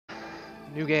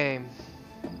New game.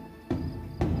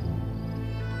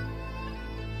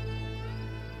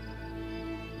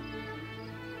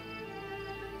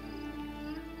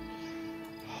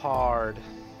 Hard.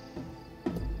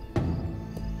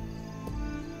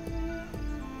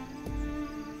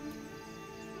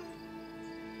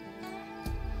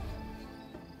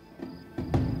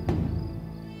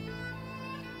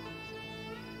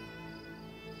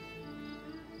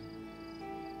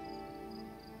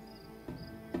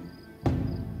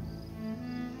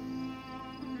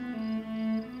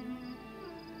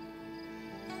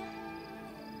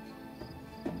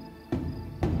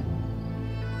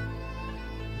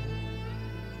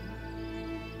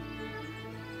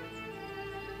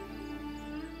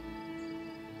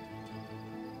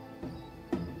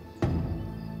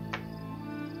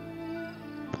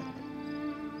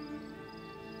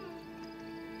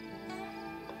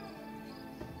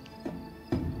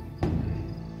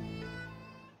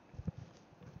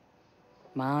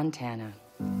 Montana.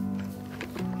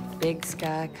 Big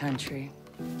sky country.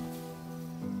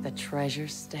 The treasure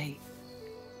state.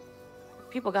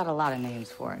 People got a lot of names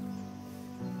for it.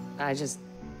 I just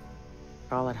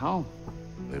call it home.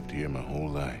 Lived here my whole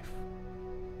life.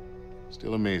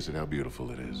 Still amazed at how beautiful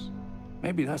it is.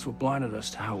 Maybe that's what blinded us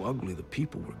to how ugly the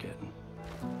people were getting.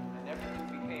 And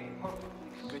everything became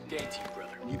perfectly. Good day to you,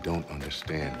 brother. You don't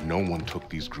understand. No one took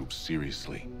these groups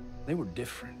seriously. They were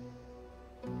different.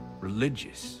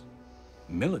 Religious.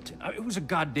 Militant. It was a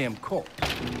goddamn cult.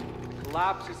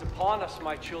 Collapse is upon us,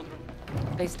 my children.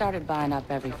 They started buying up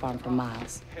every farm for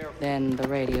miles. Then the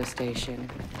radio station.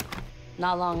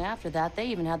 Not long after that, they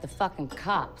even had the fucking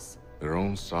cops. Their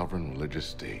own sovereign religious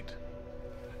state.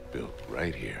 Built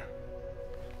right here.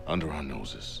 Under our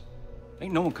noses.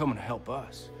 Ain't no one coming to help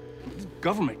us. The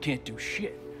government can't do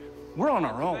shit. We're on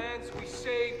our own. We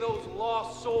save those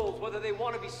lost souls, whether they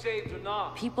want to be saved or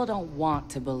not. People don't want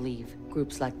to believe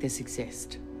groups like this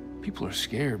exist. People are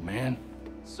scared, man.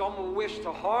 Some will wish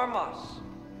to harm us.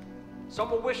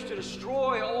 Some will wish to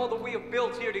destroy all that we have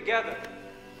built here together.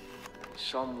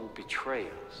 Some will betray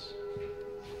us.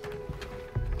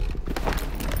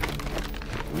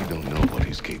 We don't know what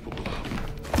he's capable of.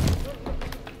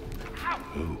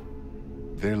 Who?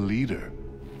 Their leader.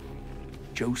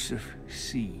 Joseph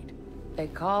Seed. They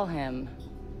call him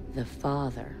the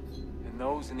Father. And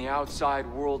those in the outside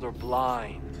world are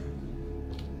blind.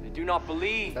 They do not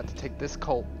believe. Got to take this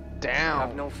cult They down.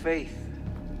 have no faith.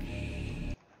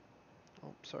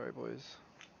 Oh, sorry, boys.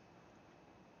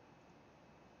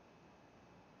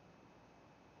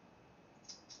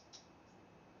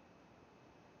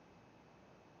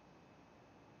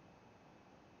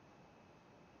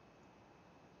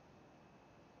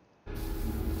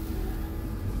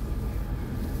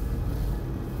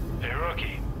 Hey,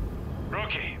 Rookie.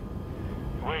 Rookie.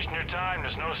 You're wasting your time.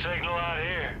 There's no signal out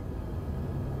here.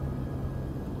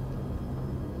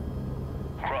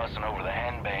 Crossing over the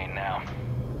Henbane now.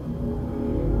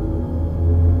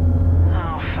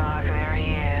 Oh, fuck, there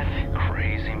he is.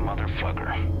 Crazy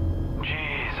motherfucker.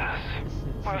 Jesus.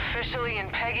 We're officially in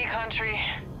Peggy country.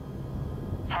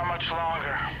 How much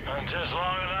longer? Just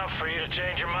long enough for you to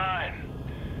change your mind.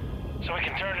 So we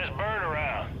can turn this bird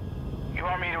around. You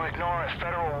want me to ignore a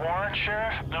federal warrant,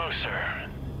 Sheriff? No, sir.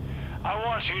 I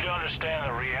want you to understand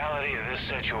the reality of this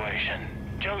situation.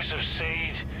 Joseph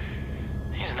Seed,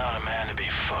 he's not a man to be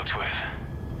fucked with.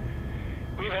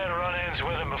 We've had run-ins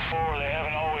with him before. They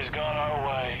haven't always gone our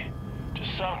way.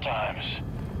 Just sometimes.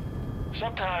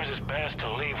 Sometimes it's best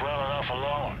to leave well enough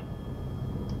alone.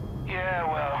 Yeah,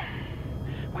 well,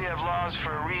 we have laws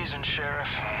for a reason, Sheriff.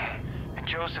 And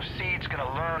Joseph Seed's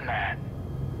gonna learn that.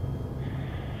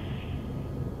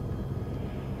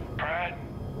 Pratt,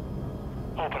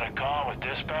 open a comm with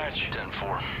dispatch.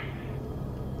 10-4.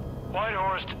 White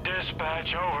Horse to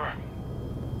dispatch, over.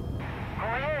 Go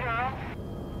ahead, Earl.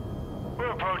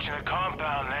 We're approaching the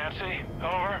compound, Nancy.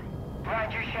 Over.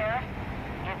 Roger, Sheriff.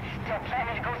 You still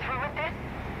planning to go through with this?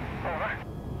 Over.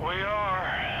 We are.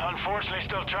 Unfortunately,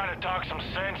 still trying to talk some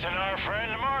sense into our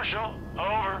friend, the Marshal.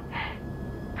 Over.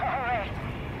 All right.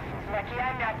 Lucky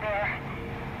I'm not there.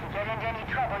 If you get into any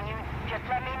trouble, you just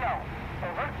let me know.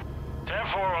 Over.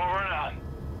 10-4, over and out.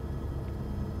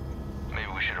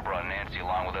 Maybe we should have brought Nancy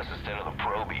along with us instead of the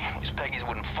Proby. These Peggies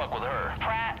wouldn't fuck with her.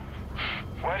 Pratt.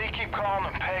 Why do you keep calling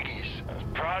them Peggies?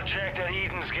 Project at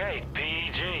Eden's Gate,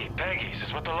 PEG. Peggies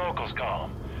is what the locals call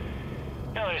them.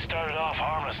 You know, they started off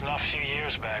harmless enough a few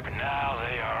years back, but now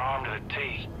they are armed to the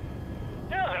teeth.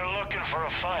 Yeah, they're looking for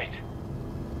a fight.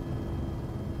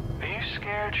 Are you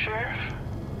scared, Sheriff?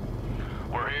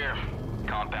 We're here.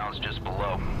 Compound's just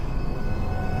below.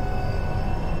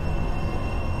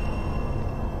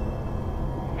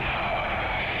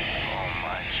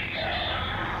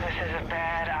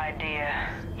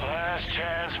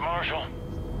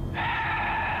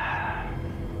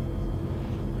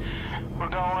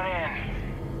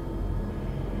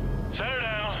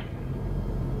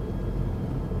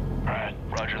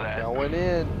 that. Going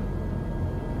in.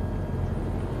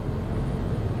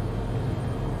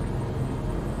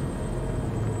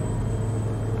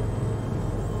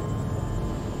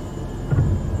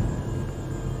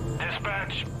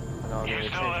 Dispatch, No, I'm you gonna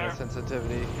still change there? my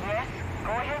sensitivity. Yes?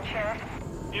 Go ahead, Sheriff.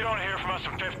 You don't hear from us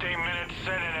in 15 minutes,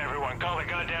 send in everyone. Call the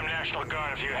goddamn National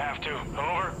Guard if you have to.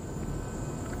 Over?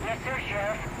 Yes, sir,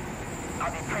 Sheriff.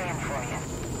 I'll be praying for you.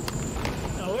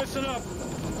 Now listen up.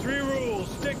 3 rules.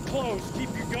 Stick close.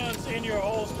 Keep your guns in your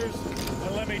holsters.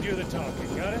 And let me do the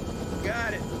talking. Got it?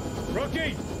 Got it.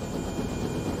 Rookie!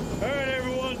 All right,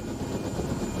 everyone.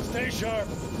 Stay sharp.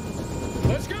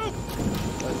 Let's go!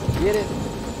 Let's get it.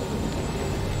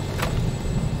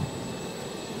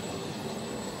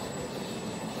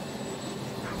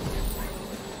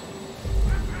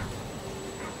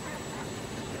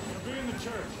 You'll be in the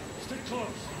church. Stick close.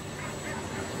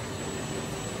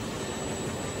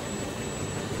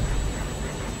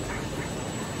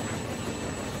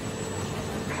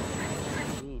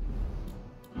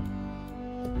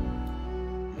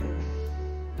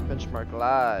 Benchmark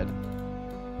lied.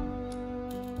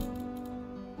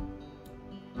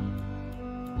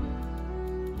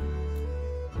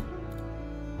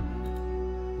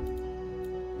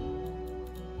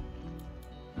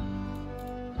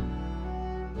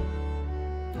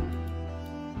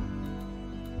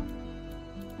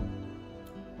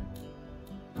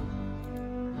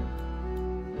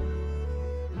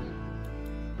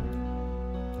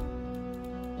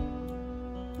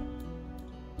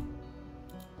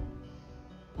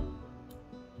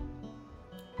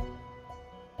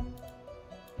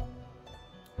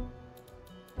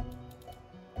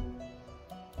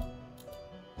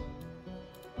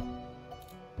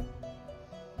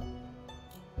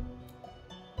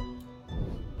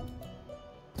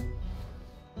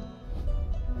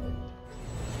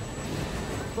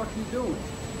 What the fuck you doing?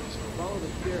 Follow the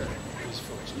sheriff.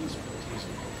 Peaceful, peaceful.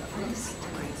 This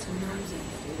breaks some nerves in.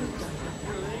 We've done that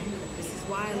for long. This is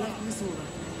why I left Missoula.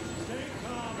 Stay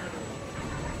calm, everyone.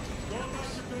 Go about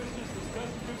your business. This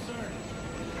doesn't concern us.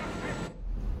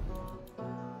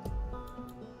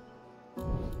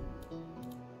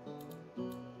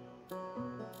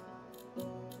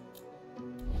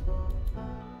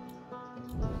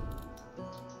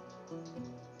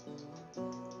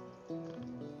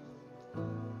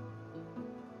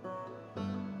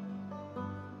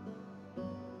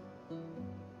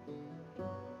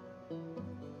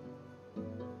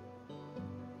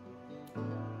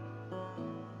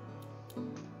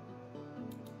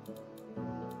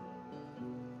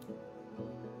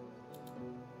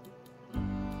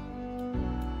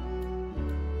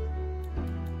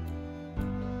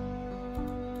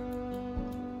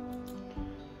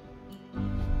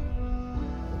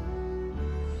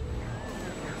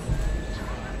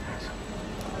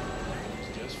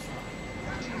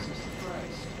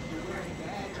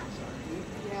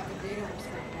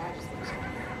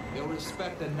 They'll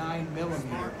respect the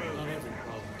 9mm. Not every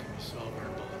problem can be solved in a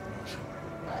bullet motion.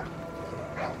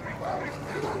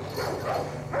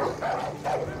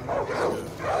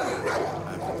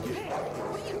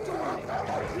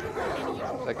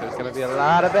 Looks like there's gonna be a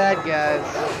lot of bad guys.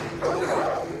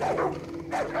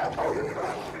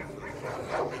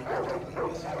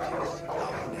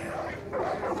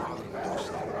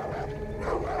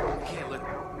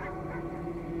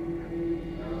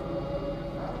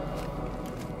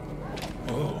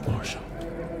 Oh, Marshal.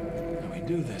 When we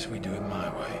do this, we do it my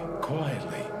way.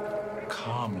 Quietly.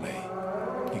 Calmly.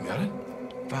 You got it?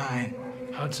 Fine.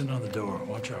 Hudson on the door.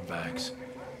 Watch our backs.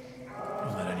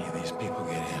 Don't let any of these people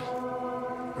get in.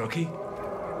 Rookie,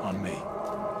 on me.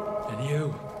 And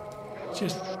you,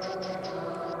 just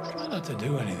try not to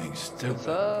do anything stupid. What's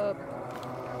up?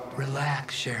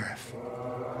 Relax, Sheriff.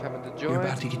 Coming to You're join.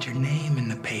 about to get your name in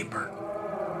the paper.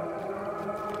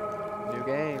 New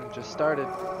game just started.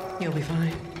 You'll be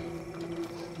fine.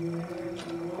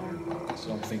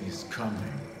 Something is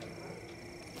coming.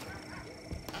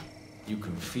 You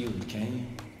can feel it, can you?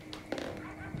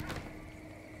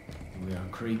 We are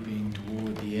creeping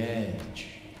toward the edge.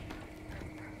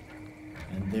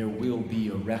 And there will be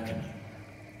a reckoning.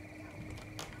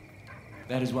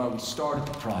 That is why we started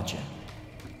the project.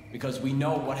 Because we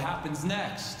know what happens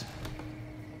next.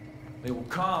 They will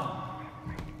come.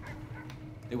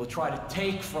 They will try to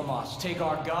take from us. Take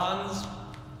our guns.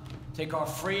 Take our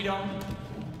freedom.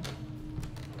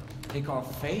 Take our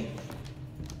faith.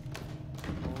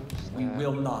 We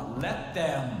will not let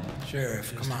them.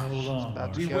 Sheriff, come on. Hold on.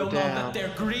 About to We go will not down. let their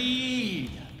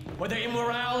greed, or their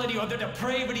immorality, or their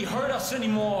depravity hurt us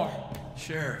anymore.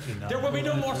 Sheriff. There will be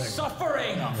no more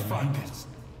suffering. Fuck.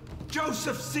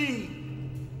 Joseph C.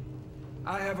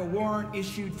 I have a warrant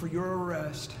issued for your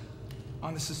arrest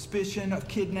on the suspicion of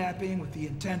kidnapping with the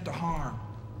intent to harm.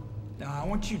 Now, I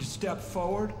want you to step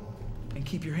forward and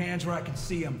keep your hands where I can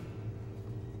see them.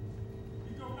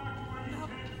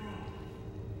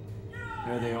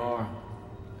 There they are.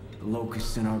 The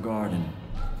locusts in our garden.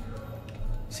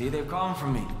 See, they've come for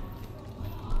me.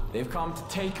 They've come to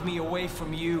take me away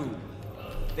from you.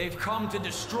 They've come to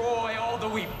destroy all that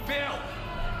we built.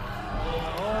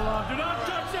 Hold on. Do not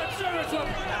touch that service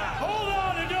weapon. Hold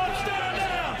on and don't stand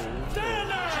down. Stand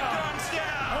down.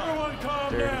 Everyone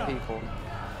calm Dirty down. people.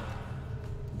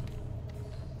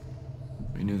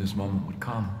 We knew this moment would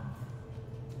come.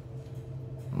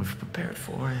 We've prepared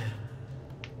for it.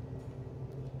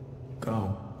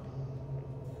 Go.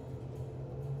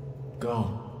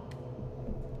 Go.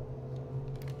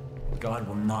 God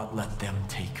will not let them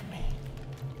take me.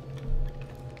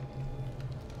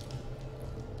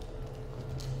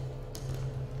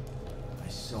 I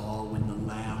saw when the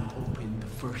Lamb opened the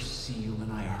first seal,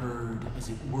 and I heard, as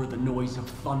it were the noise of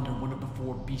thunder, one of the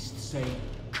four beasts say,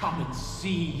 "Come and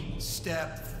see."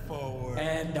 Step forward.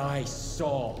 And I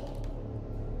saw.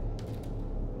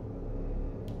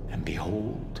 And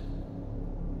behold,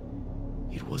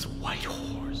 it was a white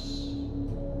horse.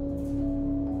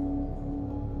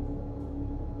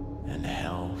 And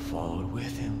hell followed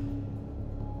with him.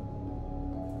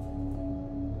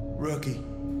 Rookie,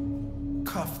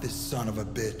 cuff this son of a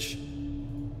bitch.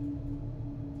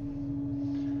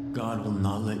 God will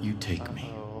not let you take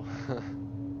me.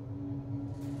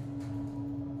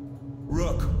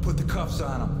 Rook, put the cuffs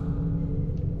on him.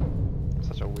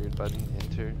 Such a weird button.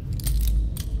 Enter.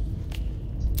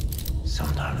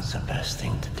 Sometimes the best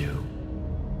thing to do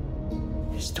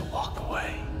is to walk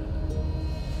away.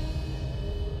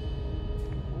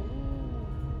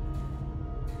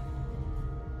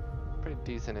 Pretty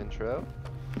decent intro.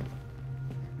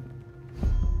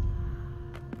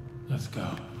 Let's go.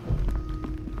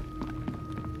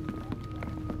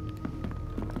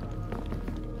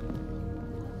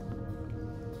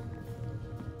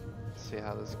 Let's see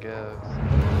how this goes. We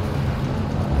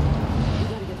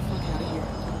gotta get the fuck out of here.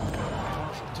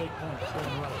 Marshal, take point. Go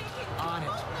right. On it.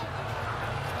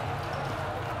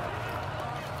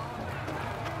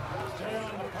 Stay on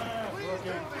the path, rookie.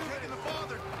 They're taking the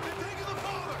father! They're taking the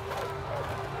father!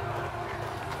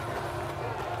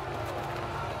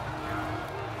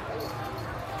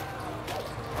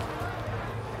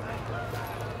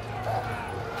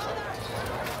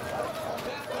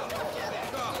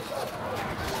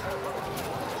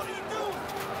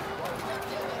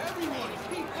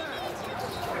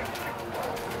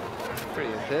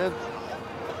 Pretty intense.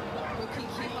 Rookie,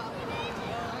 keep up.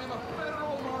 I am a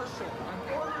federal marshal. I'm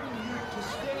ordering you to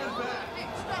stand back.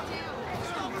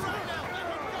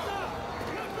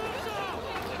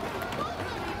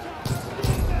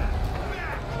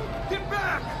 Get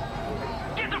back!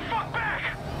 Get the fuck back!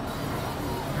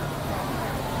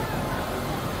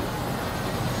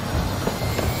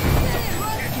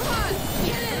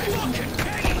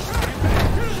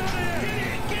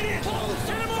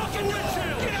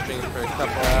 Stream for a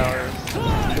couple hours.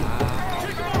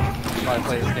 Probably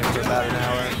play this game for about an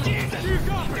hour.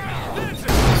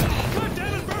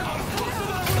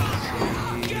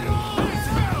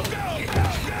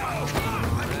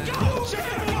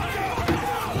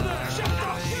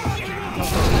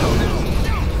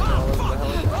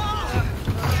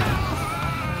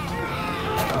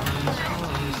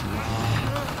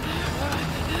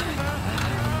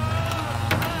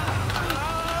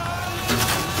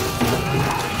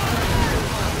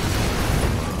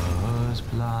 Was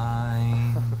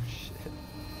blind,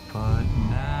 but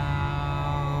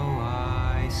now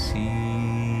I see.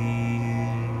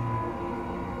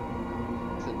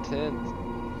 It's intense.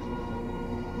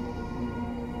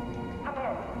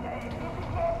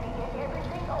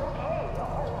 Everything okay?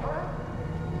 Over?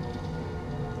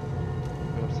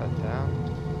 Go upside down.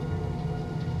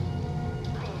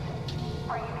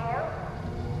 Are you there?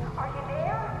 Are you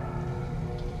there?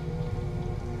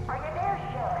 Are you there,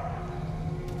 Sheriff?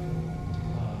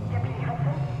 Deputy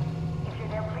Hudson, if you're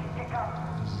there, please pick up.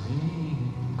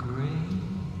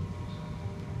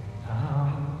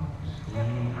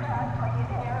 Deputy Pratt, are you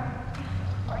there?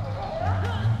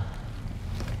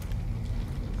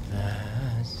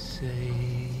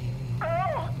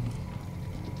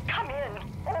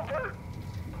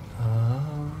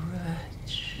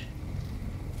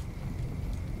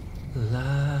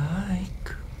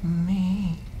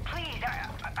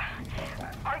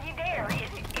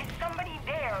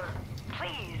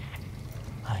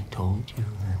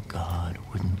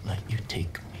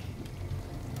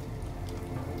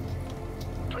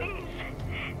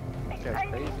 That's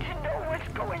crazy. I need to know what's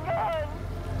going on.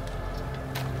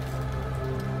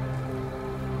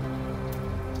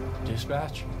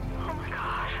 Dispatch? Oh my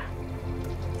God.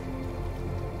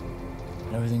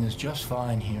 Everything is just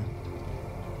fine here.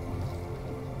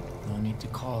 No need to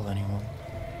call anyone.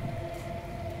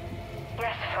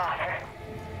 Yes, Father.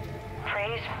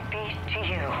 Praise be to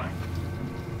you.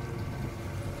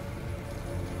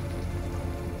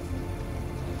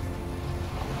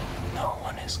 No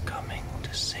one is coming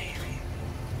to save you.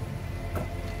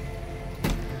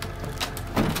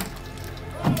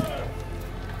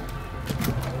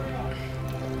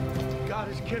 God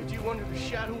has kept you under the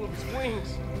shadow of his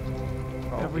wings.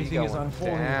 Everything is going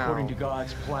unfolding down. according to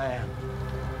God's plan.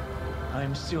 I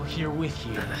am still here with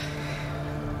you. The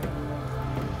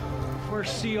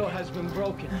first seal has been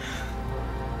broken.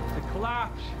 The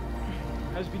collapse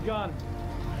has begun.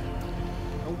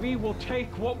 And we will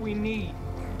take what we need.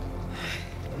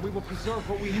 And we will preserve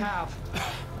what we have.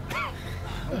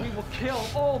 And we will kill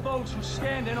all those who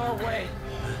stand in our way.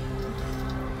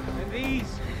 And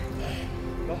these,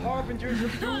 the harbingers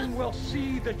of doom, will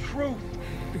see the truth.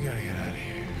 We gotta get out of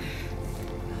here.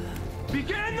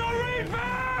 Begin the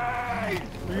reaping!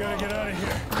 We gotta get out of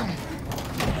here.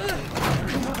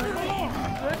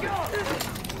 Let go!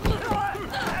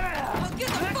 Get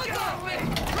the fuck off me!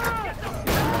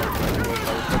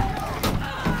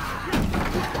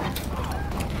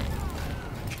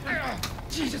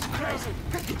 Jesus Christ!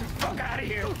 Get the fuck out of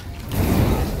here!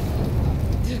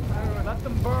 Let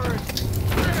them burn.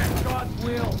 It's God's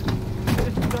will. This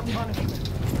is their punishment.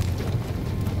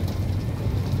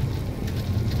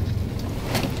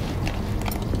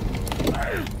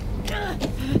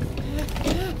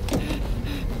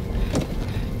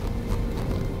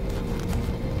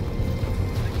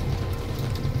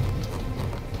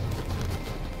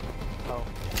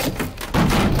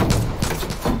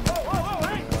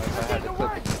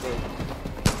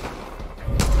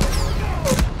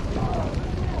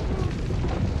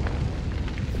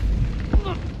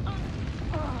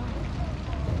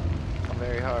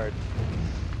 Very hard.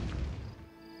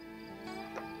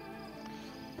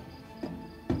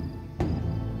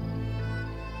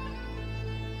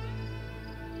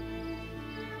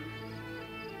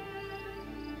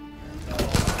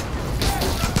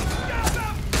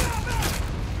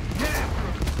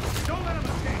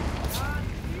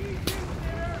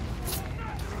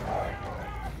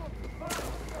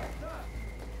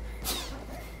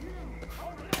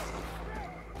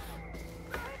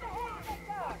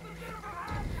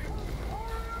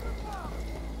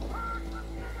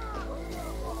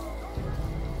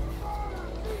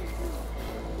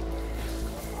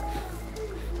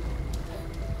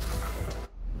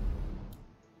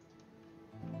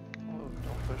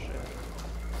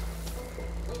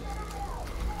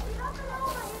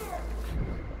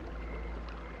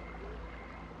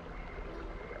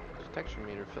 Detection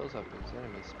meter fills up as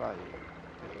enemies spot you.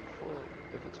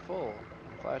 If it's full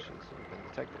and flashes, you've been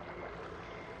detected.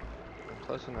 When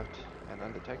close enough and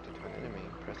undetected to an enemy,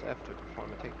 press F to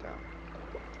perform a takedown.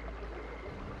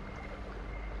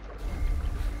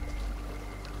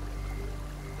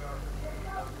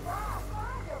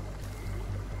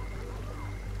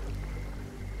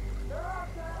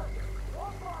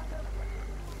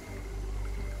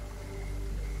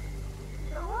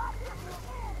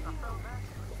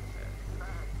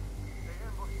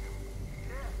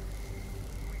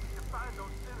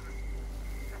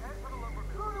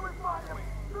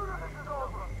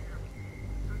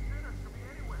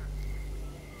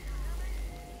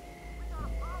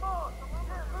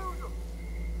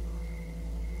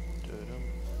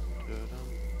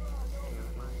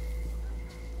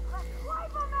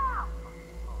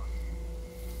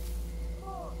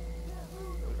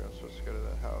 Go to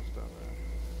that house down there.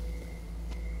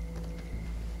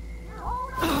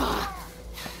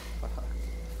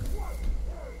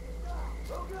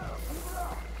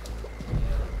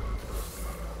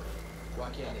 Why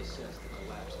can't they sense the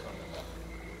collapse coming?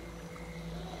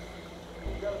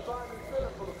 You gotta find the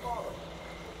center for the father.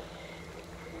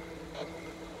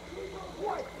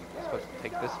 I'm supposed to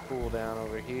take this fool down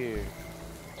over here.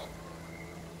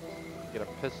 Get a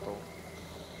pistol.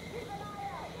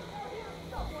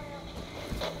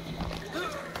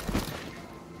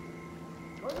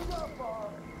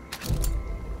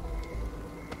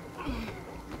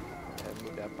 And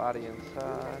move that body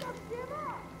inside.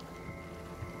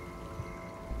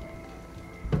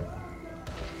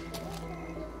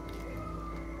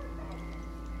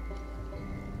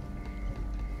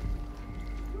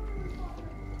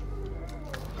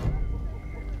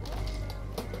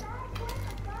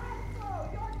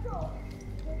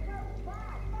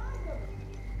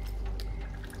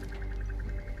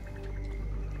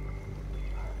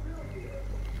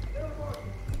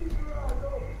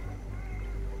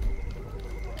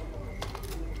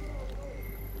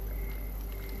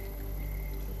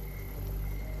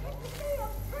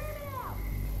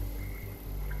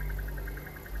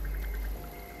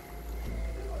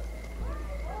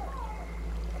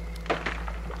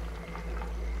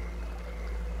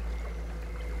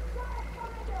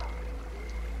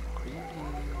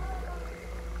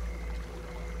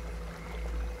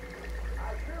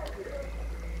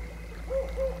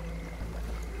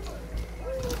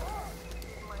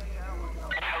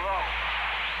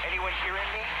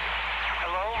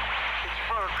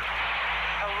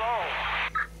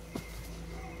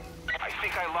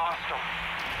 hostile.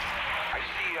 I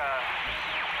see a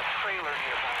trailer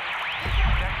nearby,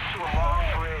 next to a long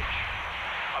bridge.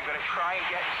 I'm gonna try and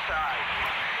get inside.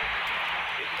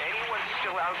 If anyone's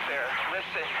still out there,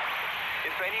 listen.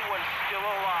 If anyone's still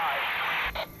alive.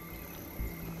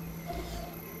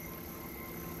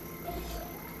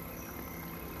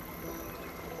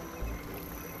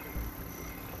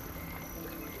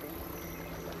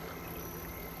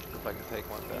 If I can take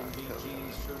one down.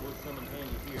 MBGs sure would come in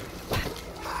handy here.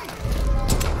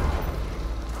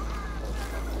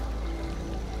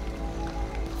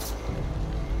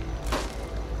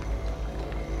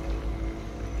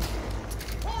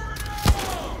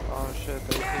 Oh shit,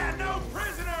 they Yeah, no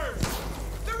prisoners!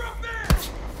 They're up there!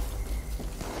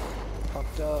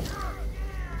 fucked up.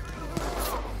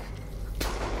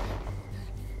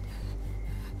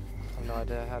 I have no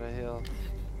idea how to heal.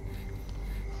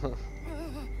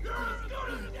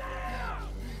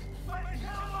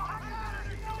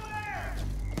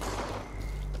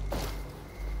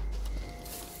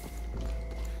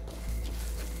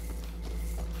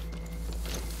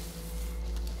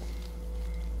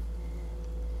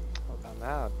 I'm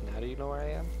out. Now do you know where I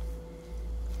am?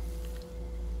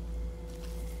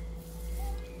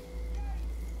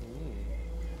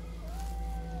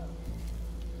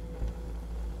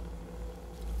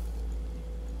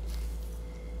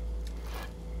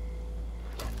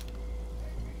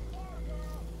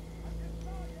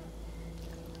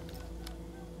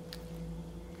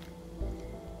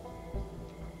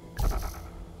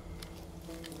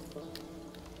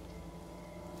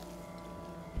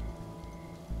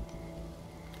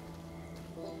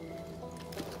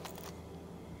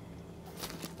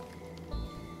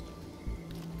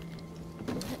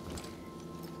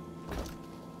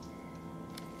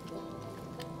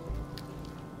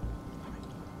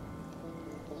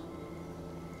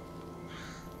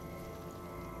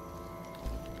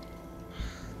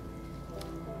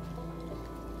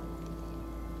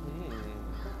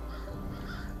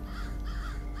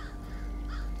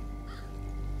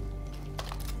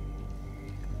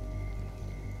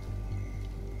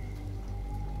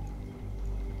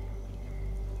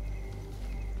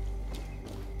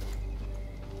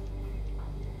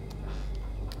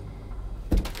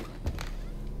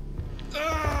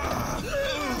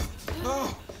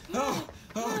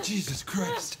 Jesus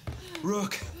Christ.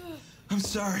 Rook, I'm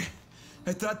sorry.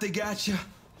 I thought they got you.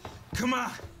 Come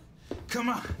on. Come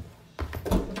on.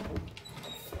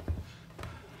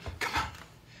 Come on.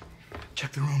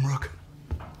 Check the room, Rook.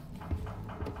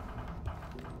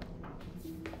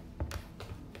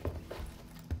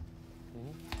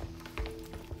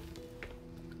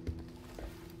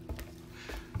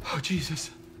 Oh,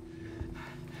 Jesus.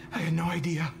 I had no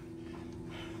idea.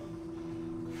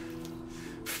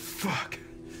 Fuck.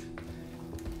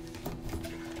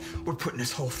 We're putting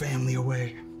this whole family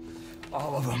away.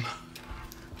 All of them.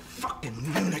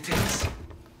 Fucking lunatics.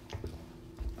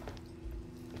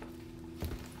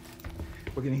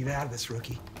 We're gonna get out of this,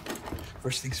 Rookie.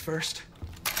 First things first,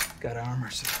 gotta arm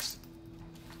ourselves.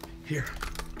 Here.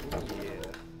 Yeah.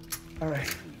 All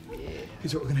right. Yeah.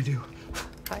 Here's what we're gonna do.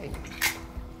 Hi.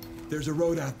 There's a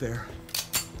road out there.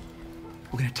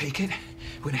 We're gonna take it.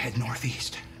 We're gonna head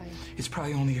northeast. Hi. It's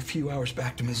probably only a few hours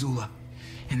back to Missoula.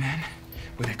 And then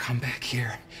we're gonna come back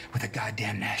here with a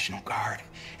goddamn National Guard.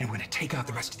 And we're gonna take out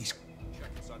the rest of these.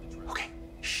 Okay.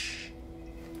 Shh.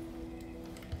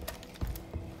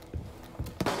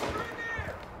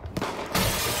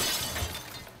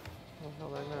 What the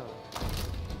hell I know?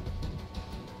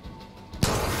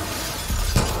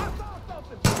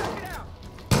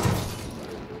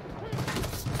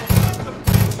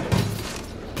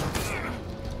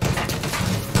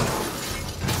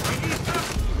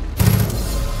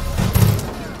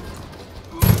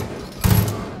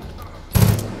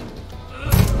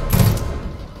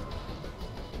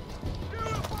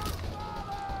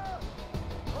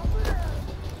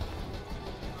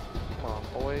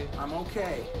 I'm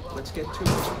okay. Let's get to it.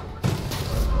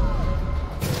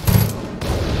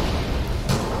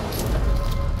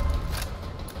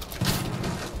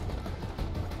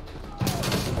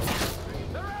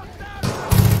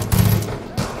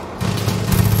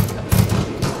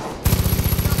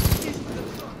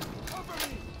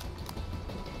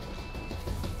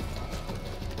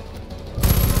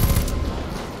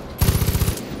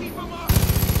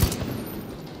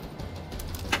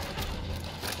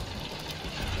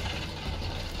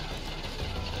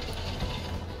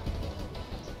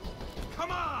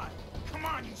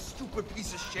 Stupid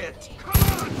piece of shit. Come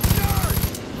on, start!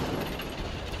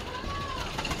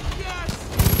 Yes!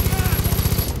 Yes!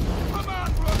 Come on,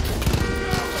 Brooke!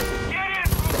 Get in,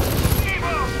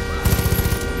 Evo!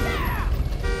 Yeah!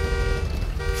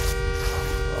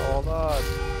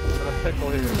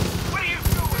 pickle here. What are you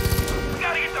doing? We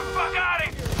gotta get the fuck out of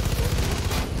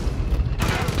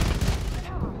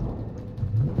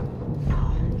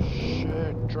here!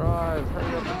 Shit, drive.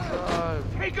 Hurry up and drive.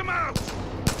 Take him out!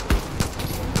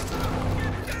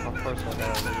 Of course I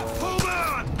know. Hold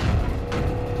on!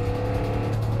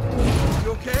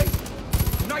 You okay?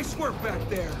 Nice work back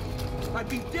there. I'd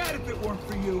be dead if it weren't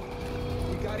for you.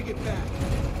 We gotta get back,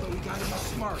 but we gotta be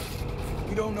smart.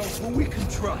 We don't know who we can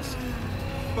trust.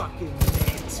 Fucking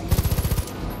Nancy.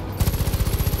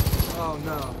 Oh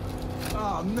no.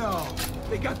 Oh no.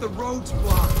 They got the roads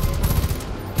blocked.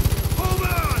 Hold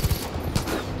on!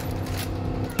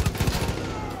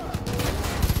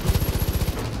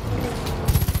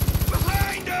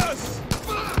 Behind us!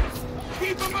 Fuck!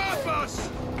 Keep them off us!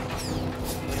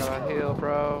 I gotta heal,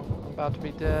 bro. I'm about to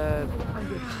be dead.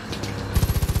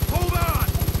 Hold on!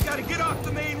 We gotta get off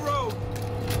the main road.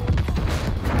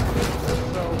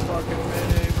 There's so fucking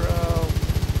many, bro.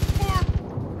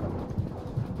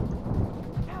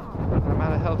 I'm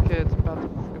out of health kits. I'm about to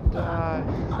fucking die.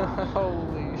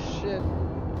 Holy shit.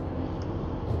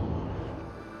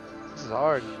 This is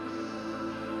hard.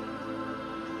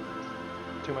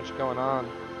 Too much going on.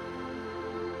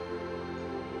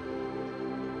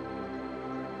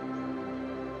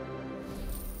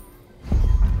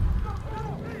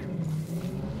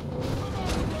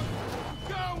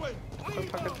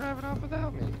 Fucking driving off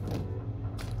without me.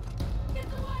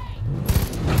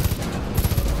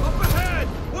 Up ahead!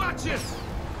 Watch it!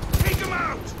 Take him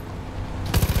out!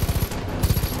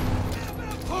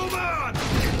 Hold on!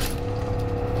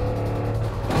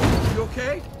 You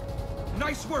okay?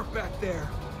 Nice work back there.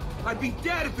 I'd be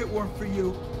dead if it weren't for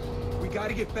you. We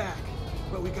gotta get back,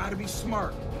 but we gotta be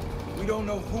smart. We don't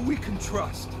know who we can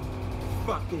trust.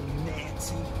 Fucking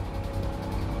Nancy.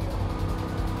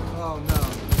 Oh no.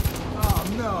 Oh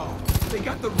no! They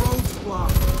got the roads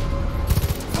blocked!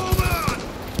 Hold on!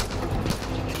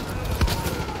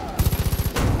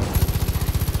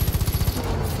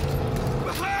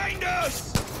 Behind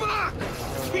us! Fuck!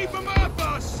 Keep them off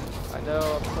us! I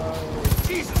know, I'm sorry.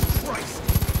 Jesus Christ!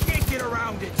 Can't get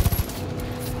around it!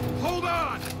 Hold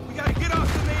on! We gotta get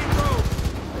off the main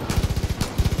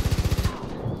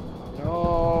road!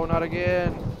 No, not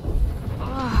again.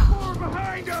 More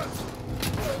behind us!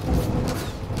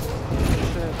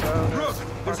 Brooke,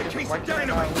 there's a case of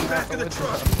dynamite in the back of the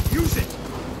truck. Use it!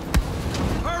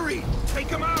 Hurry! Take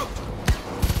him out!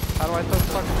 How do I throw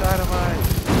fucking dynamite?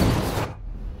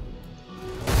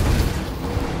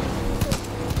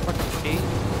 Fucking gate?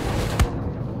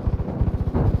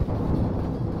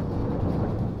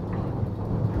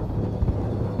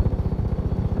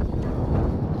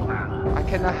 I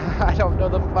cannot. I don't know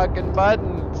the fucking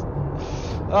buttons.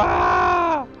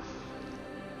 Ah!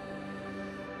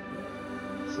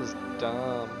 This is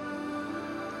dumb.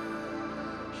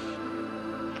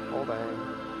 Hold on.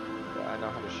 Yeah, I know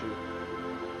how to shoot.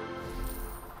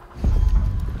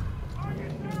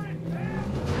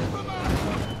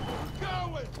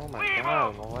 Oh my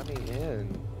god, well, let me in.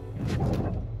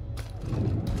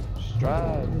 Just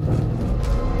drive.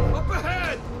 Up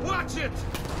ahead! Watch it!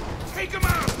 Take him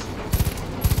out!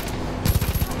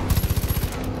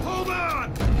 Hold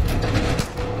on!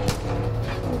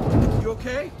 You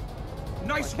okay?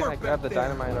 Nice Why can't work I grab back the there.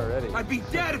 dynamite already? I'd be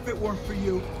dead if it weren't for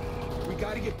you. We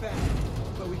gotta get back,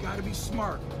 but we gotta be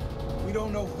smart. We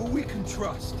don't know who we can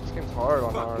trust. This game's hard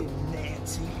on hard. Fucking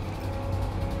Nancy.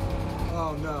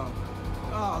 Oh no.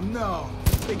 Oh no.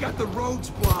 They got the roads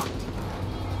blocked.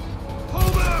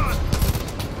 Hold on!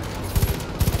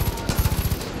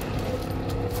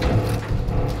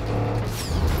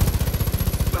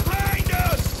 Behind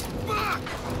us! Fuck!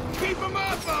 Keep him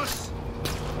off us!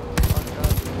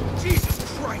 Jesus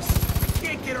Christ! I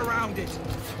can't get around it.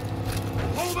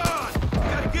 Hold on! We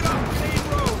gotta get off the main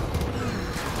road.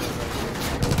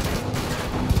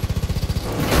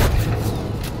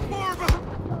 More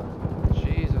behind!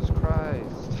 Jesus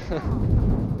Christ.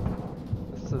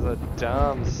 This is a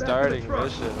dumb starting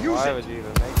mission. Why would you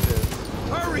even make this?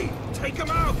 Hurry! Take him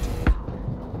out!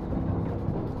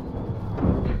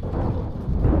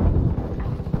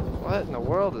 What in the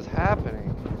world is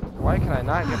happening? Why can I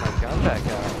not get my gun back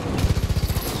out?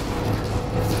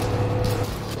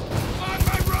 On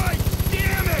my right!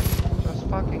 Damn it! Just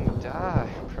fucking die,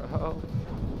 bro.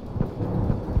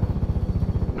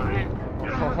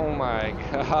 Oh my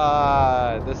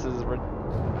god, this is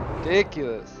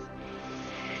ridiculous.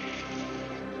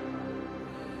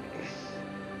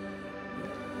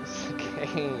 This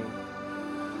game.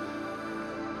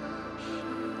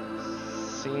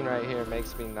 Scene right here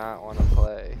makes me not want to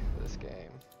play this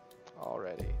game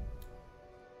already.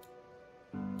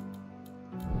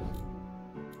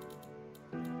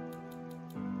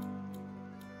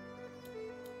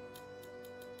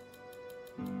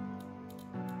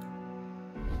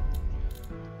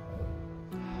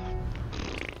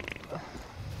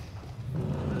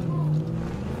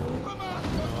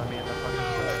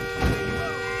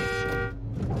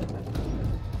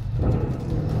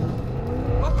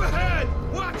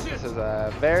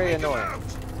 very annoying.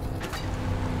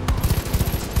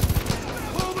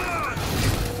 Hold on!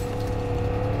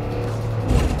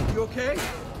 You okay?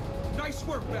 Nice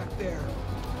work back there.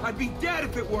 I'd be dead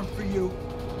if it weren't for you.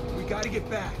 We gotta get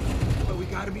back, but we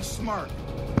gotta be smart.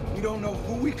 We don't know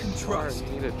who we can trust.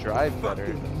 You need to drive better.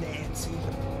 Fucking Nancy.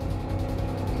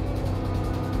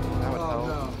 That would help.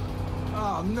 No.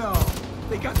 Oh no.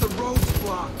 They got the roads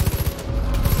blocked.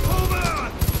 Hold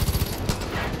on!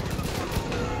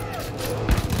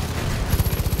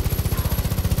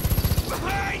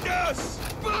 Behind us!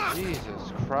 Fuck!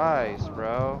 Jesus Christ,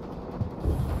 bro.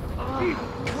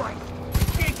 Right.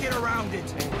 Can't get around it.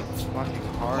 It's fucking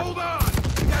hard. Hold on!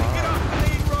 We gotta get off the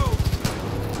main road.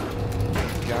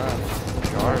 God,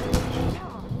 garbage.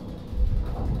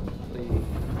 Please.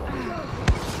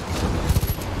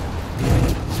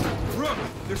 Rook,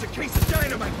 there's a case of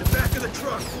dynamite in the back of the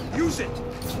truck. Use it.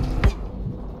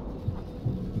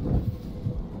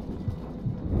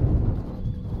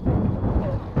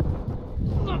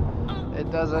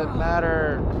 It doesn't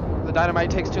matter. The dynamite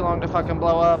takes too long to fucking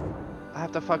blow up. I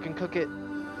have to fucking cook it.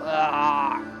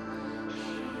 Ah.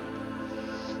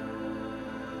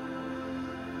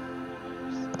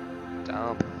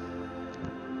 Dumb.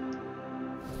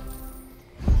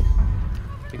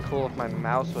 Be cool if my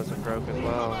mouse wasn't broke as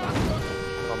well.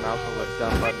 My mouse will look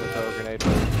dumb button to throw a grenade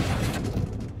with.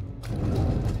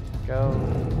 Go.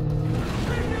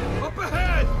 Up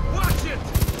ahead! Watch it!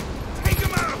 Take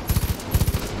him out!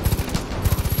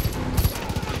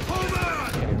 Hold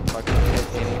on! Can't even fucking hit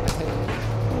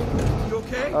anything. You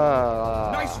okay?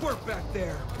 Nice work back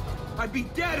there. I'd be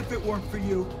dead if it weren't for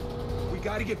you. We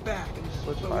gotta get back,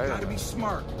 but we gotta be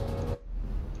smart.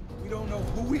 We don't know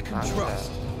who we can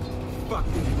trust.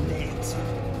 Fucking Nancy.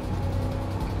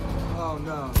 Oh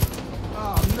no.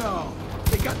 Oh no.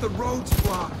 They got the roads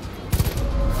blocked.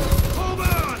 Hold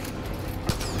on!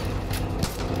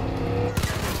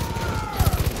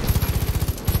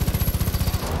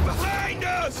 Behind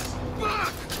us!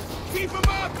 Fuck! Keep them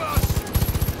off us!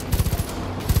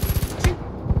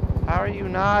 How are you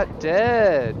not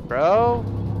dead, bro?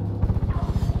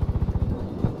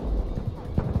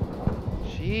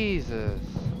 Jesus.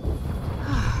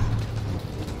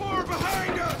 More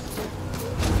behind us!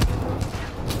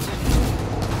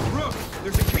 Rook,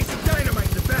 there's a case of dynamite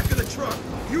in the back of the truck.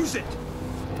 Use it!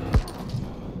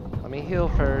 Let me heal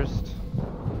first.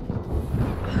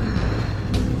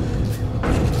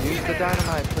 Use the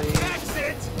dynamite, please. That's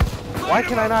it! Why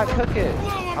can I not cook it?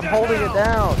 I'm holding it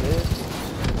down, dude.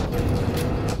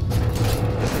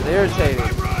 This is irritating.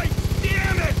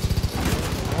 Damn it!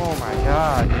 Oh my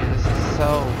god, dude, this is so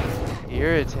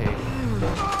irritating.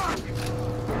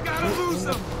 Gotta lose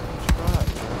them!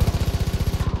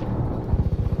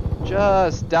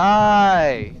 Just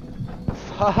die!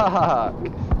 Fuck!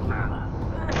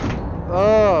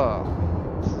 Oh,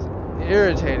 it's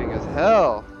irritating as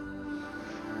hell.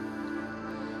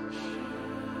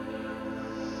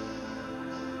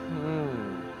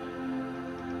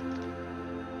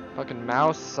 Fucking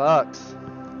mouse sucks.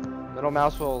 Middle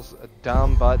mouse wheel's a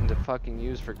dumb button to fucking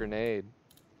use for grenade.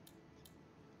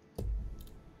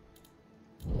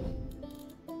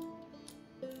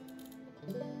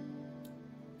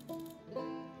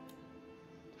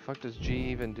 The fuck does G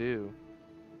even do?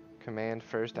 Command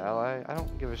first ally? I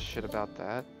don't give a shit about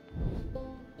that.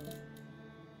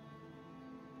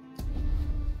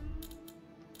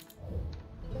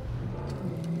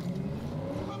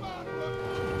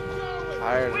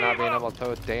 Tired of not being able to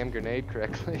throw a damn grenade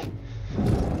correctly.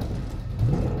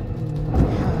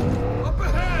 Up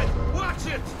ahead! Watch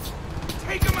it!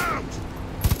 Take him out!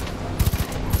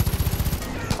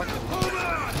 Hold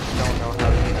on! Don't know how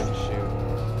to even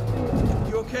shoot.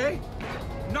 You okay?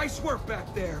 Nice work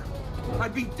back there.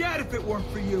 I'd be dead if it weren't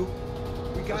for you.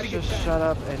 We gotta get Just back. shut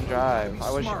up and drive.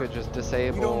 I wish you could just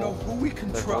disable We don't know who we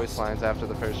can their trust. voice lines after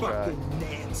the first try. Fucking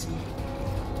Nancy.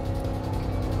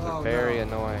 They're Oh, very no.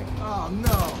 annoying. Oh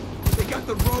no! They got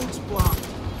the roads blocked.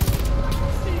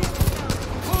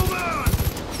 Hold on!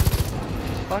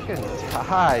 Fucking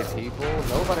die, people.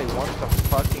 Nobody wants to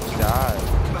fucking die.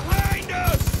 Behind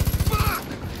us! Fuck!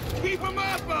 Keep them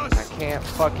off us! I can't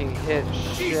fucking hit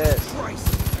shit. Jesus Christ!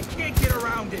 I can't get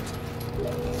around it.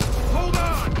 Hold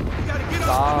on! We gotta get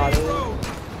off the main road.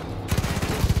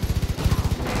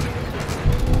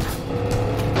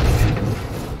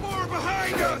 More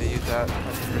behind us! To use that.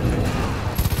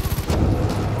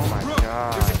 Oh my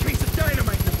god. There's a case of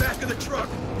dynamite in the back of the truck.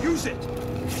 Use it.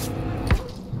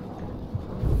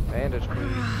 Bandage,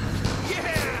 please.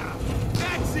 Yeah!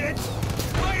 That's it!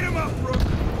 Light him up, Rook!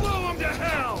 Blow him to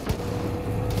hell!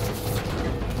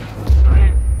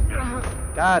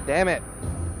 God damn it.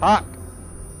 Fuck.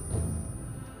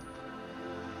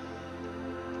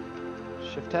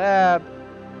 tab.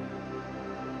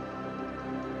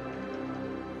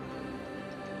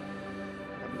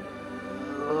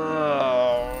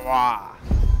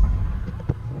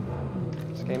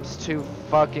 This game's too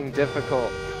fucking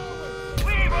difficult.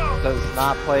 Does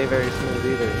not play very smooth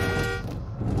either.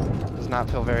 Does not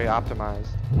feel very optimized.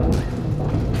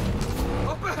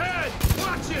 Up ahead!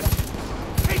 Watch it!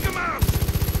 Take him out!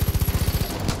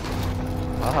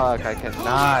 Fuck, I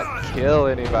cannot kill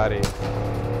anybody.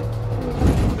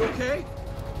 You okay?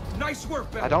 Nice work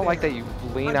back I don't there. like that you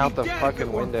lean out the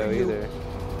fucking window either.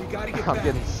 We gotta get I'm back.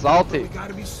 getting salty. We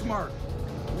gotta be smart.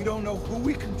 We don't know who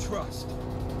we can trust.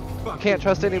 You can't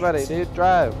trust anybody, dude.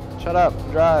 Drive. Shut up.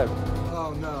 Drive.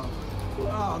 Oh no.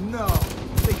 Oh no.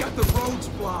 They got the roads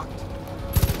blocked.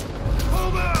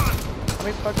 Hold on! How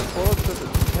many fucking bullets does it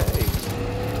take?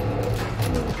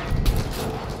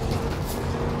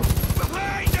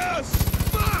 Behind us!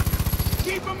 Fuck!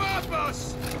 Keep them off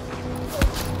us!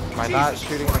 Am I not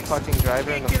shooting the fucking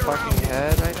driver in the fucking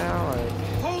head right now? Like,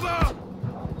 hold up!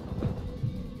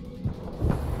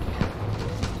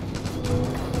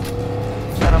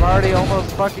 man, I'm already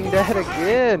almost fucking dead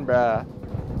again, bruh.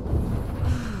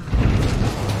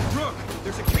 Look,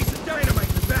 there's a case of dynamite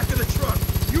in the back of the truck.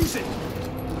 Use it!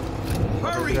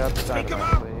 Hurry! Take him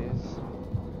out!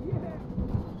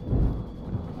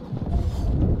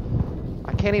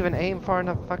 I can't even aim far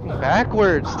enough fucking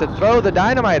backwards to throw the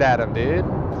dynamite at him, dude.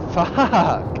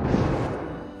 Fuck.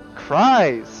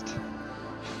 Christ.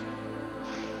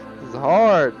 This is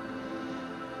hard.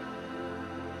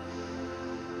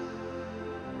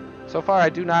 So far, I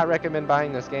do not recommend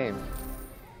buying this game.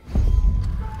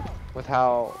 With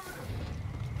how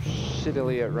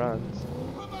shittily it runs.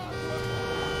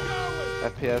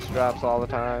 FPS drops all the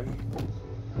time.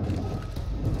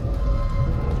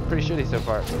 Pretty shitty so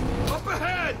far. Up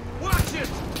ahead! Watch it!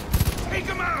 Take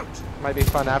him out! Might be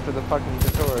fun after the fucking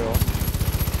tutorial.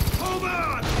 Hold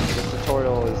on! The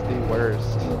tutorial is the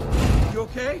worst. You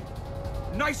okay?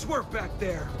 Nice work back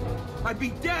there. I'd be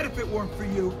dead if it weren't for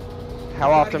you.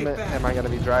 How often am I going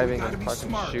to be driving and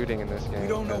fucking shooting in this game?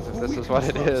 Because if this is what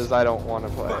it is, I don't want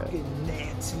to play it. Fucking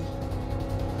Nancy.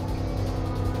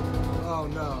 Oh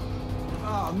no.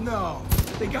 Oh no.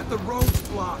 They got the roads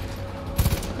blocked.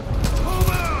 Hold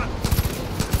on!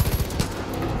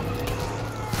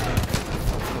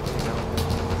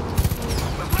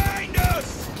 Behind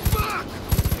us! Fuck!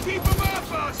 Keep them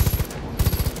off us!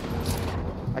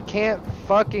 I can't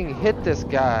fucking hit this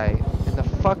guy in the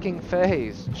fucking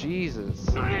face. Jesus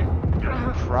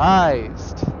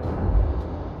Christ.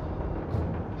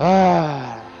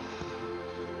 Ah.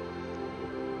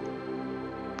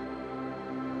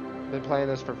 Been playing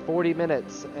this for 40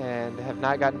 minutes and have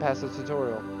not gotten past the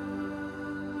tutorial.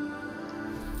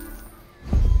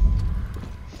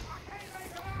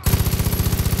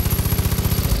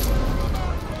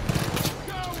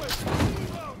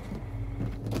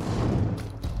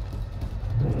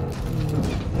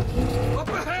 Up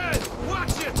ahead!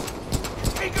 Watch it!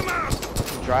 Take him out!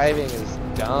 Driving is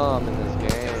dumb in this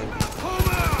game. Hold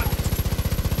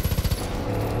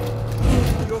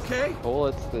on! You okay?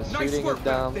 Bullets, the Nice shooting work is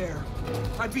dumb. back there.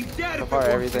 I'd be dead So if far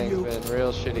it weren't for everything's you. been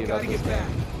real shitty We about gotta this get back,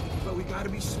 game. but we gotta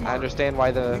be smart. I understand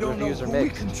why the We don't know reviews are who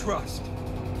mixed. we can trust.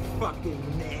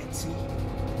 Fucking Nancy.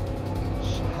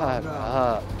 Shut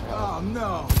up. Oh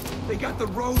no! They got the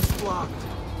roads blocked.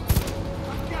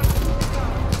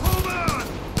 Hold on!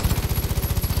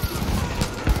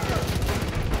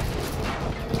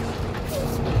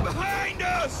 Behind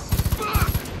us!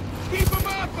 Fuck! Keep them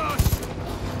off us!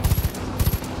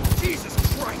 Jesus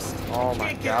Christ! Oh my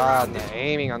Can't get god, around the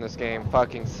aiming on this game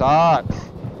fucking sucks.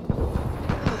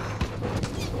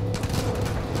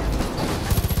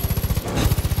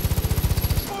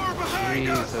 More behind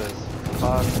us! Jesus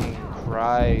fucking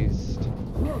Christ.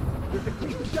 Look, there's a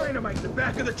piece of dynamite in the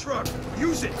back of the truck.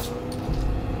 Use it!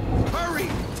 Hurry!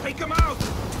 Take him out!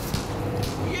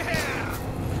 Yeah!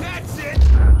 That's it!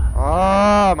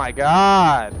 Oh my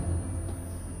god.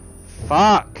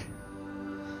 Fuck.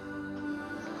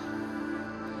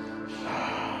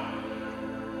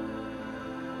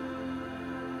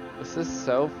 This is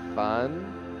so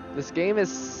fun. This game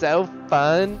is so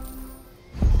fun.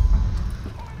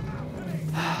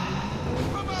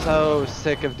 So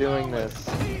sick of doing this.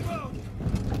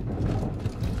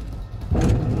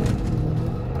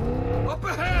 Up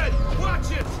ahead!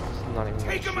 Watch it! I'm not even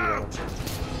gonna Take him shoot out! him.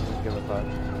 Don't give a fuck.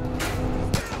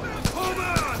 Hold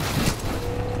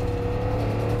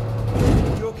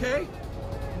on! You okay?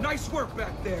 Nice work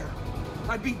back there.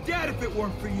 I'd be dead if it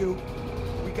weren't for you.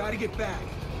 We gotta get back,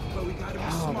 but we gotta be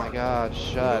Oh smart. my god,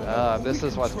 shut up. This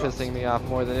is what's pissing me off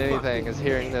more than anything, is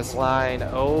hearing this line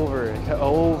over and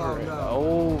over and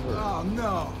over. Oh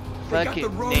no. They got the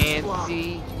Fucking roads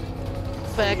Nancy.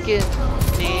 Fucking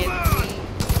Nancy.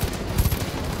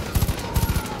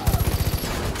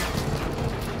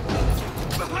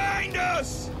 Behind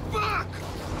us! Fuck!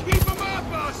 Keep them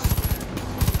off us!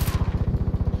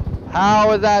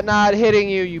 How is that not hitting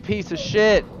you, you piece of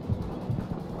shit?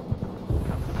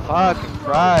 Fucking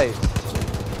Christ.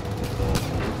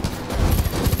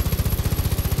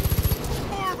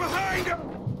 More behind us!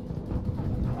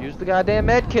 Use the goddamn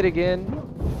med kit again.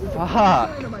 Fuck.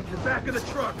 Dynamite in the back of the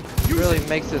truck. It really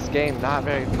makes this game not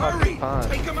very fucking fun.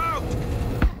 Take them out!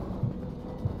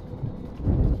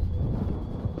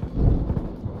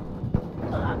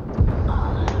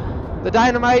 The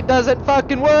dynamite doesn't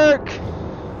fucking work!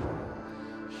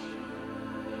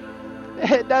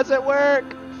 It doesn't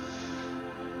work!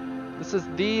 This is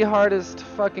the hardest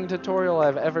fucking tutorial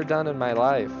I've ever done in my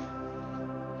life.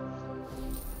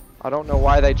 I don't know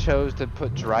why they chose to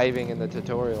put driving in the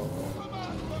tutorial.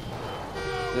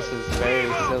 This is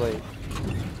very silly.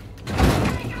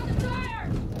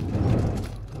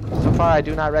 So far, I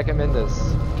do not recommend this.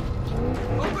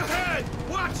 Overhead!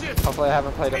 Watch it! Hopefully I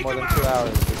haven't played it more than 2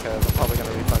 hours because I'm probably going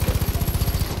to refund it.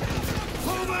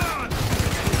 Hold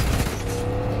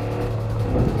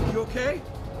on! You okay?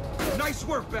 Nice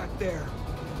work back there.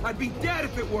 I'd be dead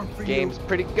if it weren't for Game's you.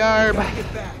 pretty garb. We gotta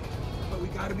get back, but we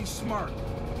gotta be smart.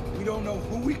 We don't know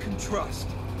who we can trust.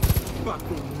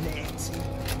 Fucking Nancy.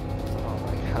 Oh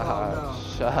my god. Oh,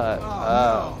 no. Shut up,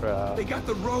 no. bro. They got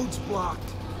the roads blocked.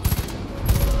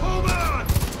 Hold on!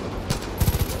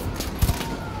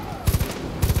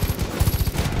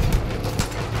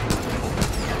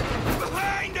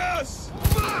 Behind us!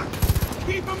 Fuck!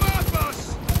 Keep them off us!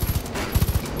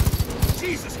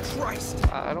 Jesus Christ!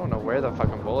 I don't know where the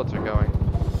fucking bullets are going.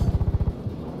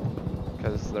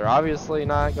 Because they're obviously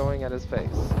not going at his face.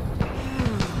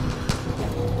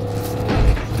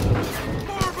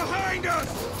 More behind us!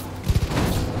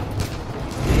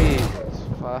 Jesus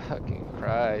fucking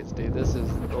Christ, dude. This is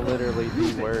literally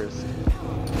the worst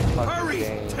fucking Hurry!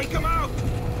 game. Take them out!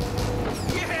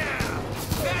 Yeah!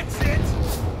 That's it!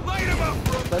 Light them up,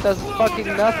 bro! That does fucking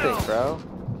nothing, bro.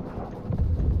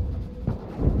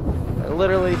 It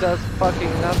literally does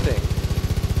fucking nothing.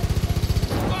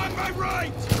 On my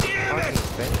right! Damn it!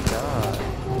 Thank God.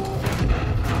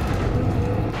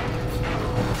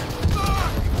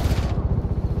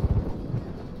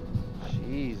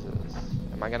 Jesus.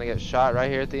 Am I gonna get shot right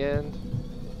here at the end?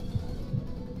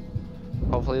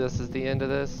 Hopefully this is the end of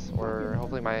this, or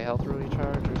hopefully my health will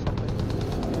recharge or something.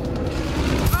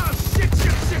 Oh, shit!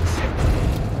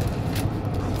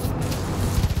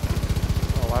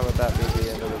 Oh, why would that be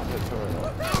the end of the tutorial?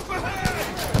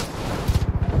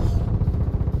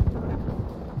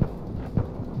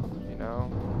 You know?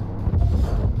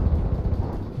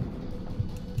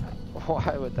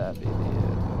 Why would that be the end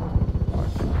of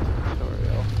the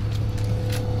tutorial?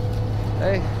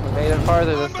 Hey, we made it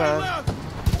farther this time.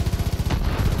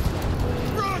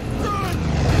 Run!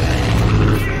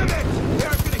 Damn it!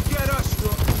 They're gonna get us,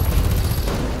 bro!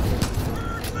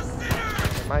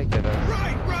 It might get us.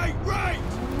 Right!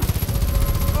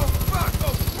 Oh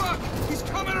fuck! He's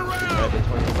coming around! Right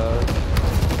between the bows.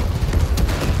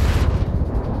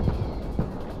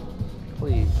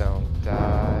 Please don't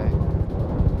die.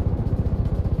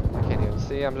 I can't even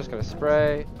see. I'm just gonna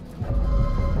spray.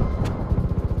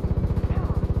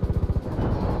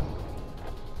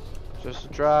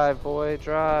 Just drive, boy,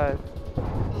 drive.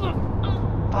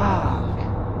 Fuck.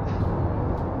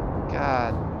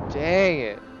 God dang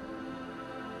it.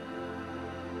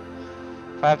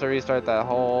 If I have to restart that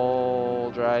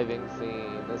whole driving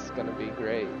scene, this is gonna be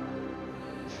great.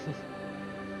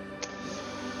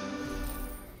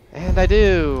 And I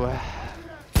do.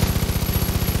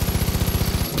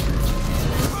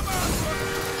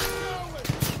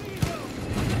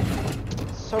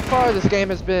 So far, this game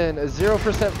has been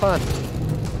 0% fun.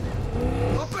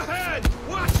 Up ahead!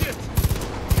 Watch it!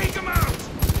 Take him out!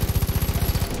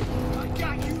 I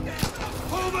got you now!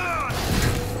 Hold on!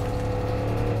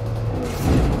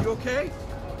 You okay?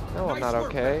 No, I'm not Nice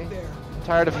work okay. back there. I'm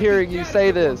tired of I'd be hearing you dead say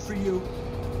if it weren't this. For you.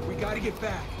 We gotta get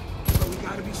back, but we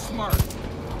gotta be smart.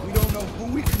 We don't know who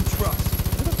we can trust.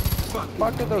 Where the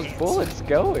fuck are those bullets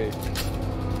going?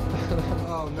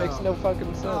 Oh, no. Makes no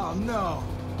fucking sense. Oh no!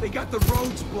 They got the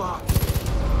roads blocked.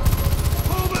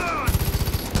 Hold on!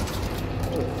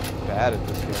 Bad at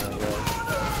this game, I guess.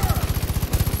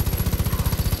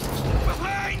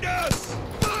 Behind us!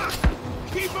 Fuck!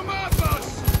 Keep them off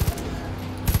us!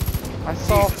 I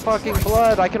saw fucking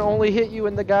blood. I can only hit you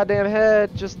in the goddamn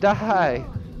head. Just die.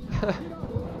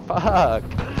 Fuck.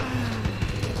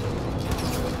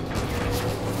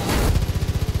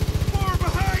 More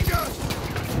behind us!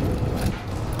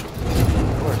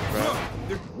 Of course, bro.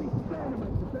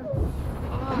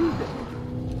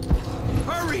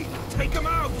 Hurry! Take him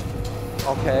out!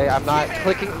 Okay, I'm not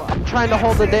clicking. I'm trying to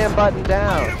hold the damn button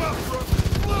down.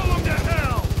 Blow him to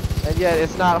hell! And yet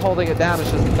it's not holding it down,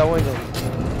 it's just throwing them.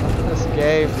 This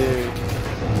game, dude.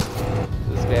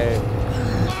 This game.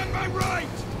 On my right!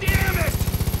 Damn it!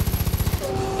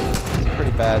 It's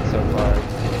pretty bad so far.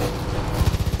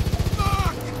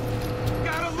 Fuck!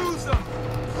 Gotta lose them!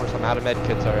 Of course, I'm out of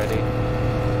medkits already.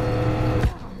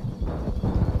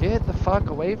 Get the fuck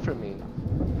away from me.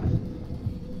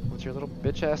 What's your little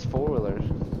bitch ass four-wheeler?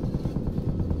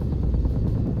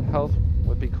 Health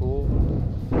would be cool.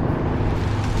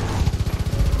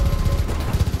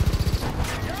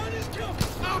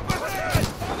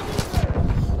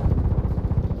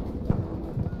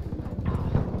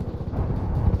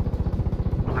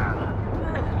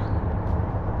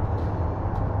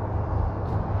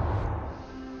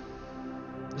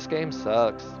 This game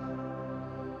sucks.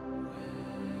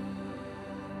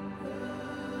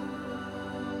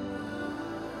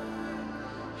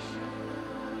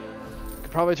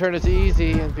 Could probably turn it to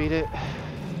easy and beat it.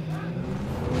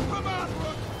 Come on,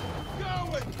 Rook!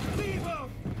 Go and leave him!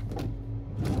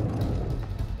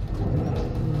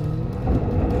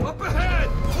 Up ahead!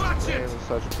 Watch This it! game is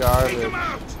such Take garbage. him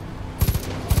out!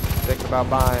 Think about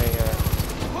buying it.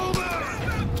 Hold on!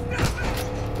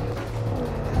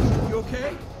 You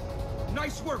okay?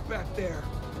 Nice work back there.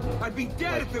 I'd be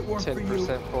dead if it weren't for you.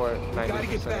 10% for it, We gotta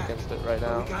get 90% back. against it right But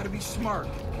now. we gotta be smart.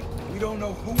 We don't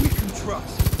know who we can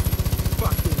trust.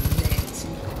 Fucking Nancy.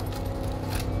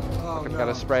 Oh, I've no.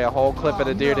 gotta spray a whole clip at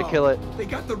a deer to no. kill it. They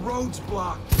got the roads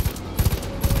blocked.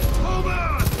 Hold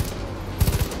on!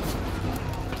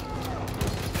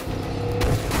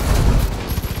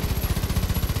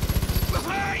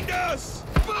 Behind us!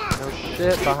 Fuck! No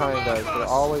shit behind us. They're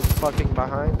always fucking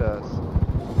behind us.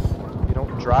 You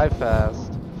don't drive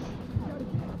fast.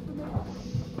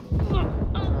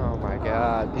 Oh my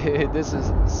god, dude, this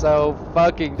is so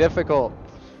fucking difficult.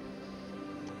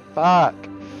 Fuck.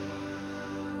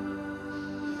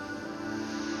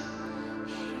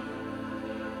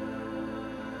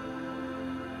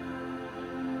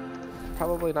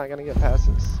 Probably not gonna get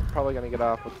past this. Probably gonna get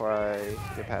off before I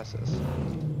get past this.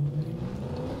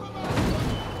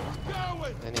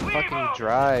 And he fucking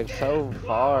drives so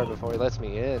far before he lets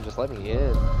me in. Just let me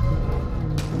in.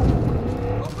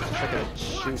 I'm gonna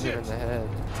shoot him in the head.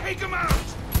 Take him out!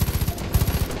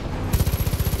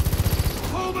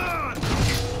 Hold on!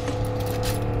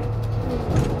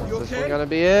 You Is this okay? one gonna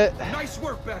be it? Nice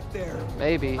work back there.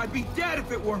 Maybe. I'd be dead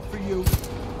if it weren't for you.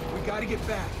 We gotta get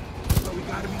back, but we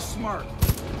gotta be smart.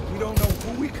 We don't know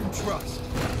who we can trust.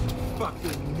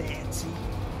 Fucking Nancy.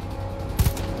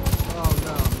 Oh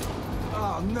no.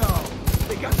 Oh no.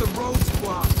 They got the roads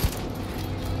blocked.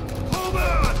 Hold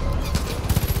on!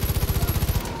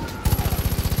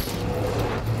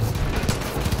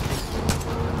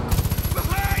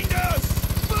 Behind us!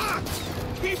 Fuck!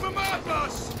 Keep them off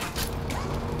us!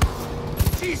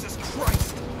 Jesus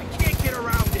Christ! I can't get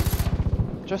around it!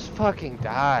 Just fucking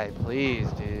die, please,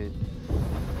 dude.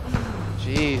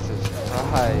 Jesus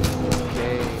Christ, this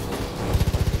game is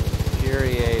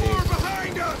infuriating. More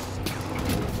behind us!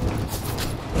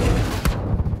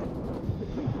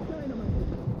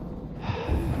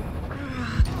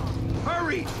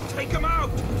 Hurry! Take him out!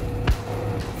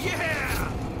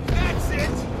 Yeah! That's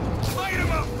it! Light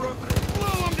him up, Rook!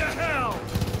 Blow him to hell!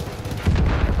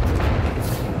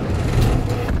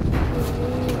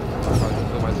 I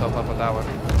blew myself up with that one.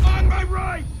 On my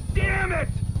right! Damn it!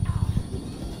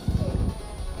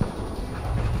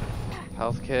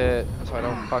 Health kit, so I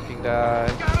don't fucking die.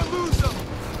 Gotta lose him!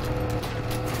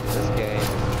 This game is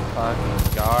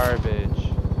fucking garbage.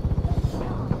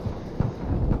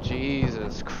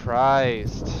 Jesus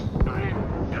Christ.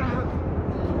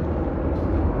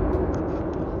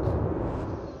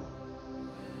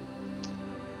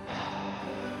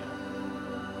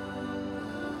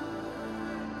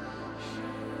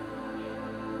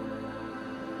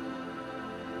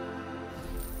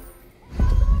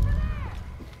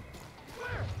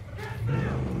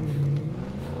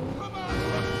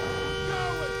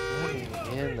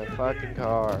 In the fucking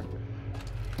car.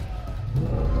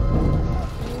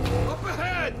 Up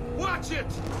ahead! Watch it!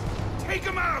 Take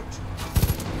him out!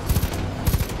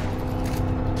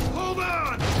 Hold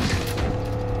on!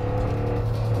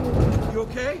 You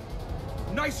okay?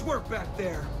 Nice work back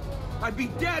there. I'd be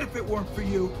dead if it weren't for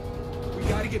you. We We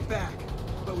gotta get back,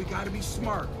 but we gotta be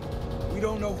smart. We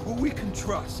don't know who we can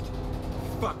trust.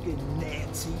 Fucking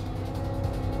Nancy.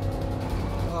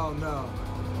 Oh no.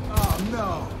 Oh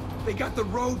no. They got the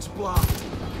roads blocked.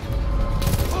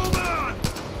 Hold on!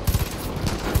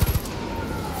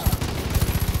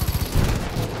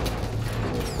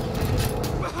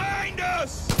 Behind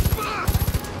us! Fuck!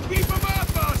 Keep them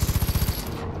off us!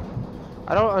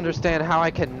 I don't understand how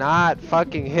I cannot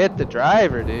fucking hit the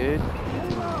driver, dude.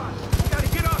 Hold on! Gotta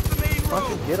get off the main road!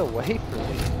 Fucking get away from me.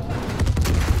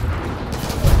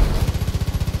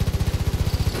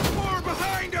 More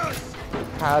behind us!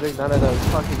 How do none of those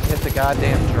fucking hit the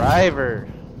goddamn driver?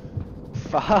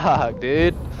 Fuck,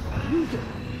 dude.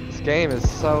 This game is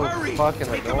so fucking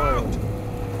annoying.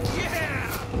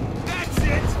 Yeah! That's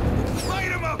it! Light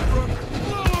them up, Brooke!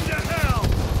 Blow them to hell!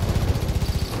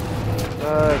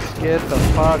 Just get the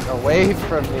fuck away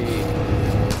from me.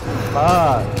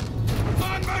 Fuck.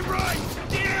 On my right!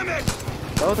 Damn it!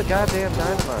 Throw the goddamn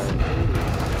dynamite.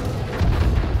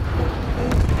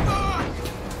 Fuck!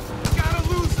 Gotta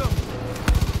lose them!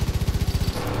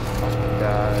 Fucking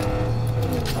die.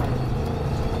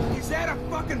 Is that a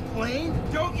fucking plane?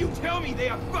 Don't you tell me they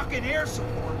have fucking air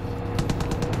support!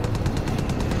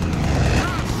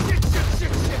 Ah, shit, shit,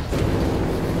 shit, shit!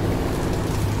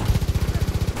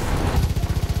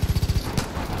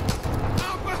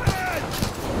 Up ahead!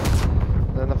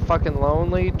 Then the fucking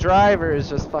lonely driver is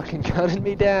just fucking gunning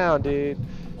me down, dude.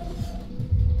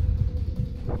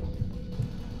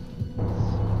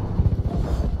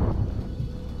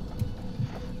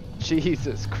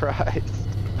 Jesus Christ.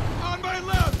 On my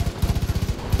left!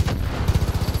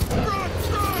 Run,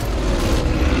 run!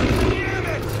 Damn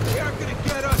it! They aren't gonna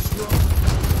get us, bro!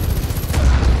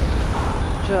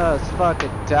 Just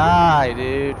fucking die,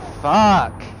 dude.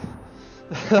 Fuck.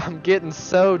 I'm getting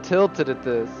so tilted at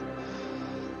this.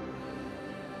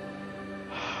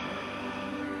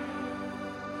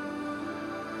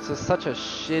 This is such a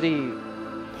shitty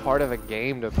part of a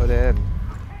game to put in.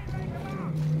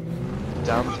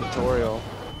 Dumb tutorial.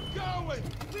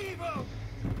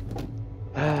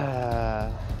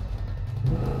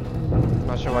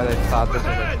 Not sure why they thought this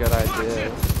was a good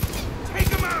idea. Take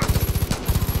him out!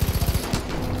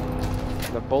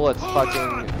 The bullets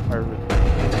fucking are.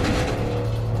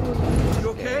 You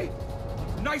okay?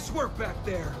 Nice work back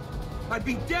there. I'd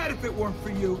be dead if it weren't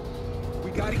for you. We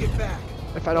gotta get back.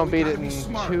 If I don't beat it in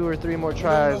 2 or 3 more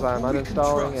tries, I'm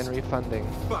uninstalling and refunding.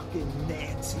 Fucking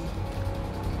Nancy.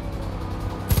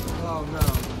 Oh no.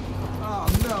 Oh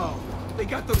no. They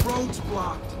got the roads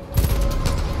blocked.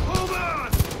 Hold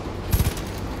on!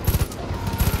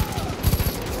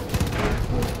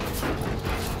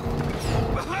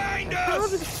 Behind us! How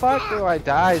the fuck do I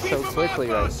die so quickly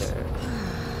right there?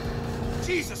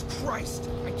 Jesus Christ!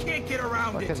 I can't get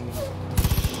around it. So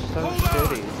Hold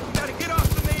shitty. on! Gotta get off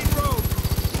the main road!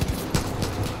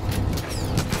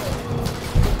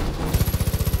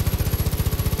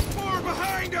 More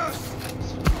behind us!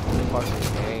 Fucking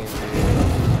game,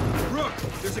 dude. Brooke,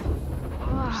 there's a...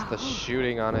 Just the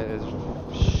shooting on it is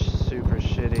super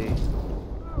shitty.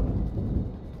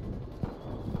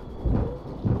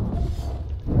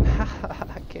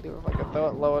 I can't even fucking throw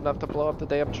it low enough to blow up the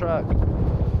damn truck.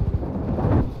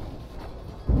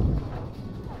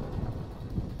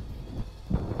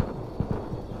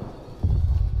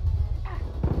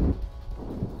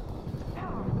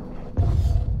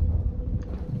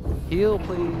 Heal,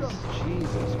 please.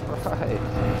 Jesus Christ.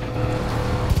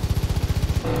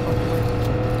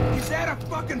 Is that a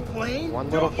fucking plane? One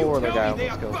little forward, the guy they almost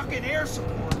have killed me. fucking air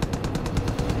support.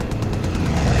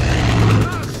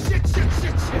 Ah, shit, shit,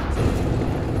 shit, shit.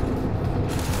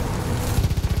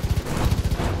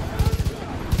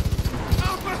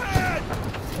 Up ahead!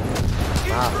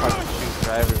 Not fucking shoot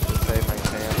drivers to save my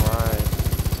damn life.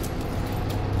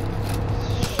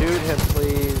 Shoot him,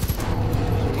 please.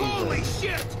 Holy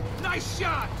shit! Nice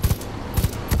shot!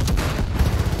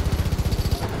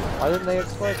 Why didn't they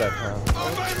explode that time?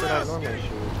 Why did I normally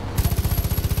shoot?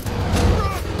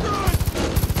 Run, run!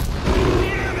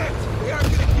 Damn it! They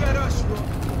aren't gonna get us, Rook.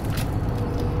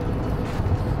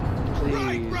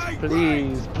 Please,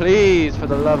 please, please, for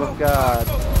the love of God.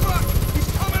 Oh, fuck! He's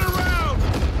coming around!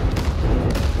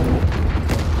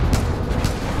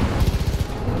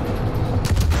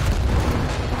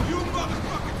 You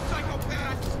motherfucking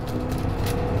psychopath!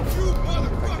 You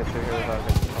motherfucking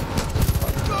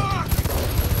fuck!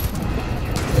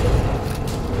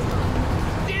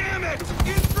 Damn it!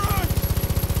 In front!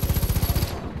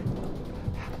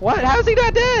 What? How's he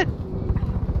not dead?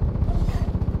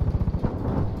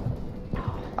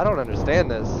 I don't understand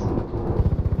this.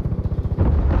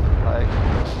 Like,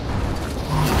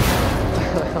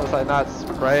 that was Was I not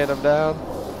spraying him down?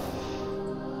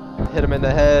 Hit him in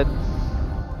the head.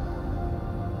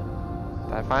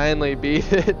 I finally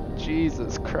beat it.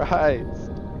 Jesus Christ.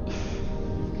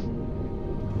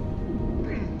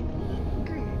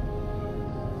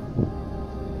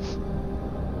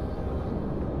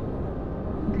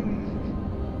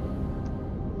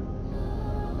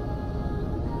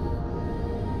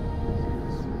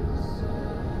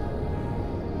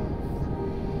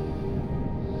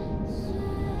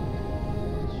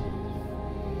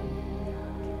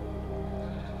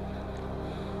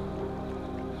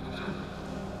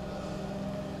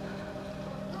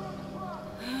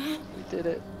 Did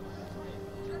it.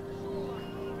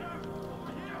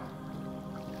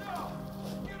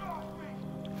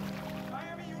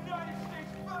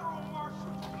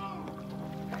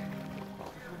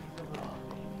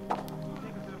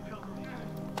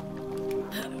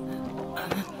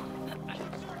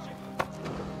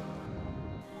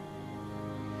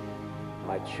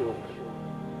 My children,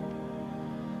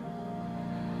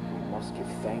 we must give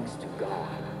thanks to God.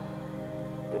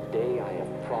 The day I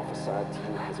have prophesied to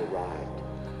you has arrived.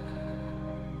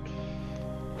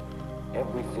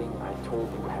 Everything I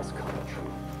told you has come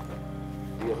true.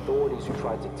 The authorities who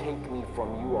tried to take me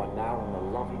from you are now in the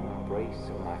loving embrace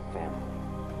of my family.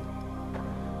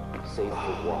 Save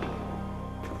for one.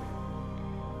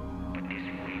 But his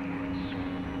wayward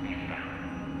soul will be found.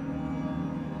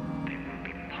 They will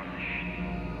be punished.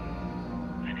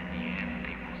 And in the end,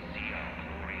 they will see our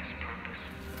glorious purpose.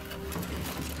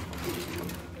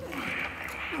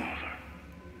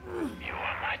 You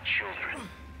are my children,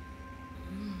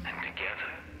 and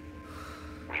together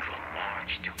we will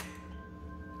march to...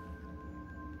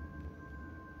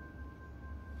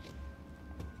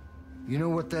 You know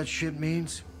what that shit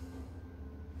means?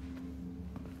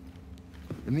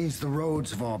 It means the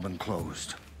roads have all been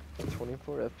closed.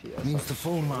 24 FPS. It means the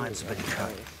phone lines have been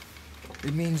cut.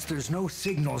 It means there's no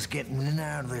signals getting in and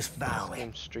out of this valley.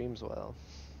 Game streams well.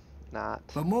 Not.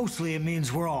 But mostly it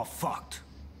means we're all fucked.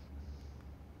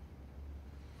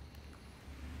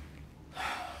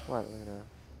 What, Luna?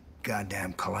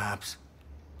 Goddamn collapse.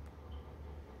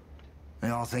 They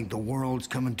all think the world's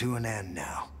coming to an end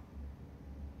now.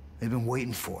 They've been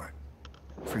waiting for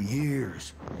it. For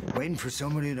years. Waiting for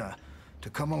somebody to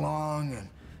come along and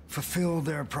fulfill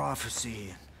their prophecy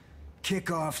and kick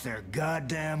off their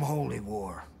goddamn holy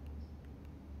war.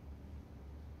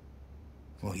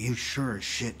 Well, you sure as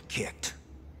shit kicked.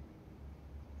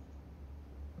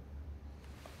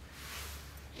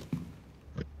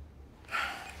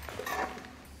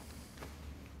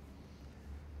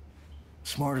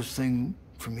 Smartest thing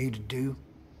for me to do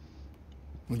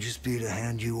would just be to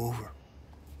hand you over.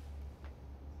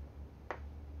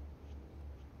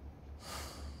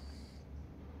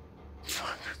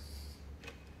 Fuck.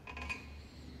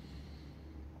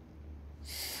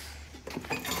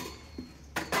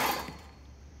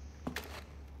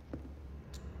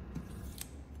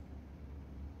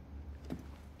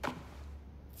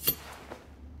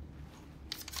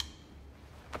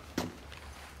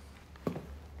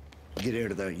 Get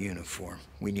out of that uniform.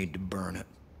 We need to burn it.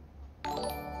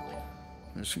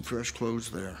 There's some fresh clothes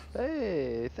there.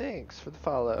 Hey, thanks for the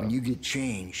follow. When you get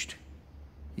changed,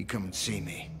 you come and see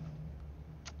me.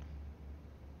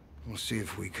 We'll see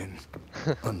if we can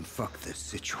unfuck this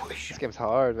situation. This game's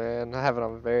hard, man. I have it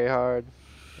on very hard.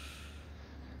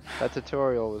 That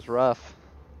tutorial was rough.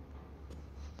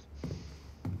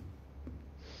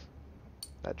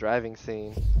 That driving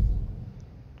scene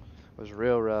was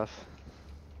real rough.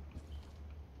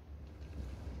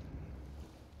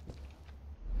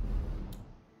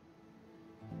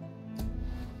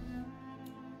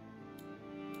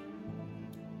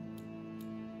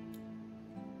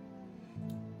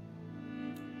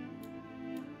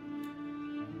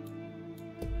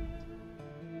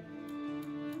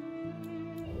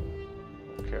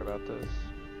 Care about this.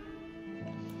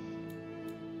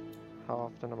 How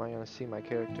often am I going to see my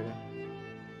character?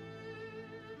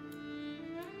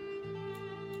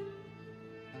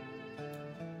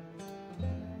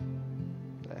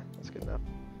 Yeah, that's good enough.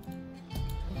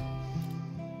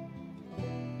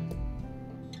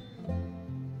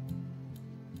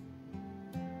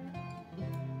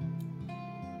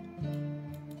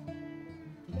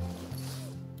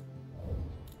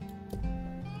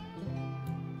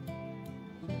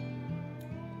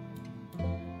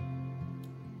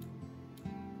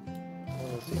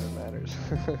 Even matters.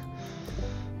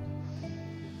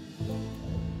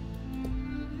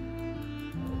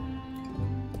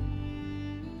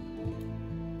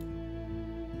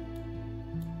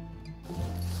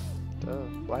 Oh,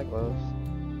 black gloves.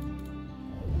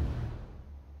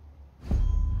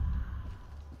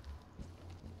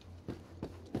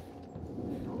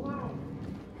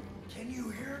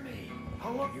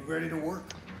 How long? You ready to work?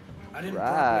 I didn't Right.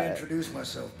 properly introduce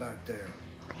myself back there.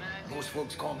 Most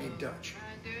folks call me Dutch.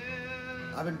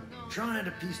 I've been trying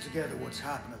to piece together what's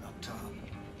happening up top.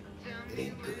 It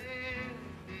ain't good.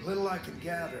 Little I can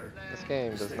gather. This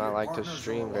game is does that not your like to partners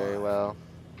stream are very alive. well.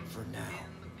 For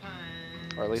now.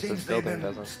 Or at least Seems this they've building been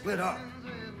doesn't. split up.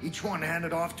 Each one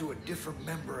handed off to a different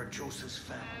member of Joseph's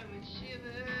family.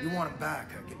 You want him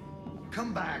back, I get.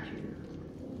 Come back here.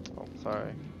 Oh,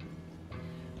 sorry.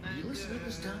 You listening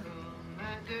this time?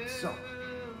 So,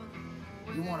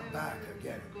 you want him back, I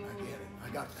get it, I get it. I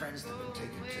got friends that have been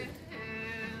taken too.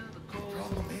 The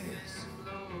problem is,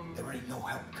 there ain't no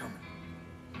help coming.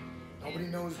 Nobody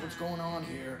knows what's going on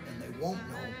here, and they won't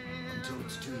know until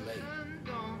it's too late.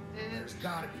 There's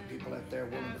gotta be people out there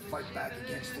willing to fight back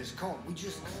against this cult. We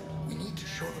need to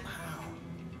show them how.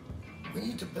 We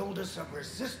need to build us a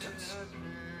resistance.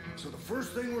 So the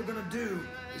first thing we're gonna do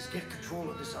is get control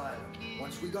of this island.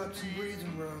 Once we got some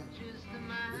breathing room,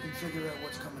 we can figure out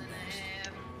what's coming next.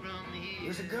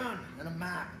 There's a gun and a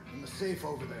map in the safe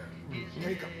over there.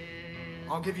 Take them.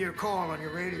 I'll give you a call on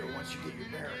your radio once you get your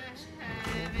bearings.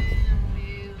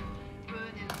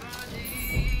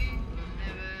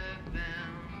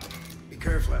 Be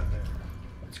careful out there.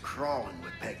 It's crawling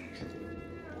with Peggy's.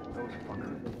 Those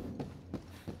fuckers.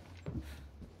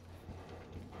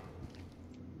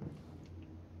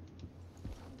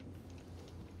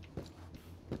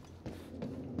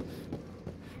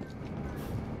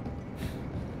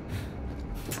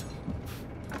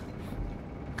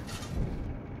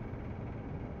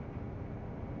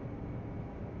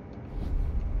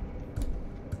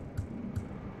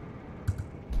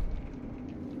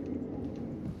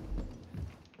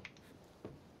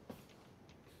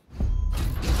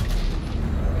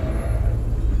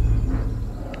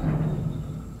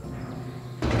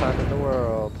 Time in the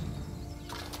world.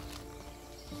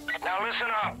 Now listen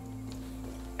up.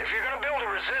 If you're gonna build a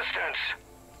resistance,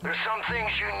 there's some things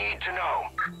you need to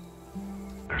know.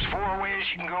 There's 4 ways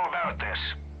you can go about this.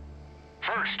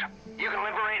 First, you can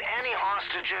liberate any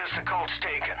hostages the cult's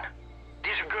taken.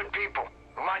 These are good people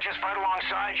who might just fight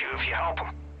alongside you if you help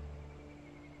them.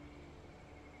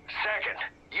 Second,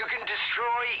 you can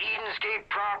destroy Eden's Gate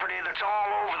property that's all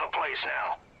over the place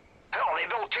now. Hell, they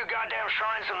built 2 goddamn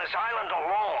shrines on this island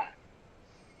alone.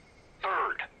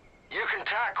 Third, you can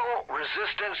tackle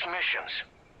resistance missions.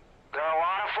 There are a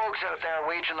lot of folks out there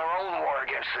waging their own war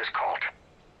against this cult,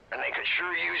 and they could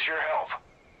sure use your help.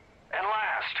 And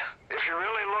last, if you're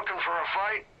really looking for a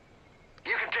fight,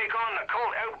 you can take on the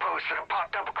cult outposts that have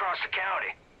popped up across the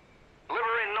county.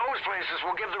 Liberating those places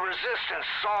will give the resistance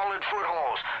solid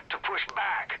footholds to push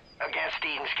back against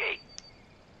Eden's Gate.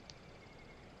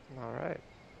 All right.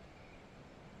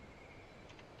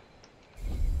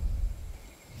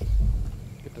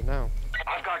 Good to know.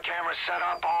 I've got cameras set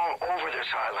up all over this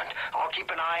island. I'll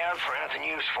keep an eye out for anything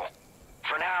useful.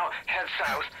 For now, head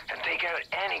south and take out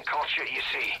any cult shit you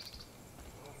see.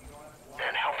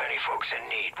 And help any folks in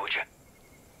need, would you?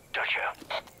 Dutch out.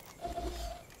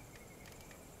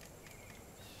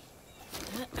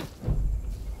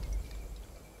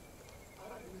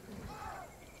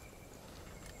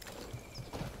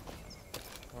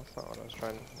 That's not what I was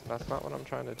trying. That's not what I'm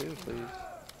trying to do, please.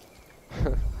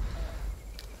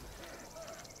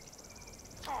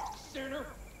 Sinner!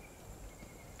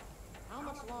 How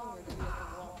much longer do we have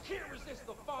to walk? Can't resist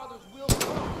the Father's will.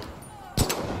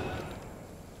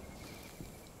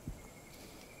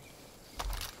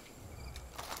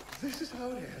 This is how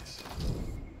it ends.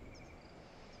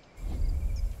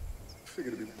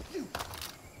 Figured it'd be you.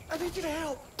 I need you to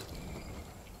help.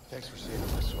 Thanks for saving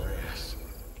my sorry ass.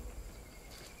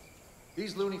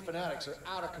 These loony fanatics are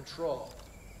out of control.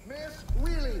 Miss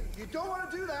Wheelie, you don't want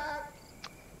to do that.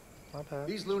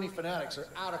 These loony fanatics are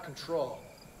out of control.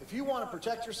 If you want to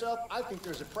protect yourself, I think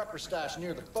there's a prepper stash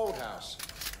near the boathouse.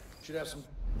 Should have some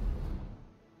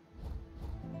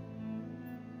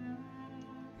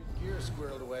gear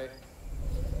squirreled away.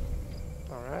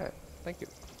 All right. Thank you.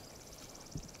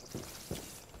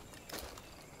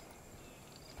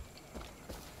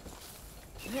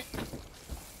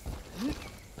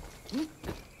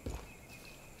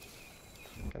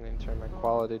 Gonna need to turn my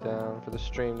quality down for the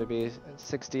stream to be at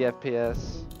 60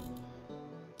 FPS.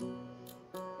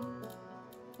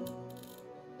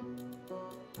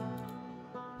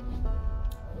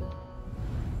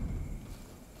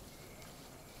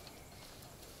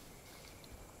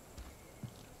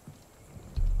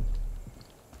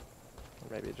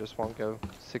 Maybe it just won't go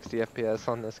 60 FPS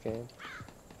on this game.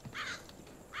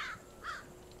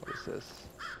 What is this?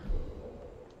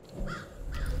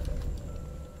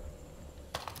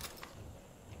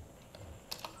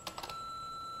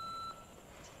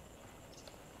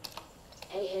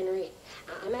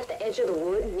 edge of the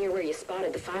wood near where you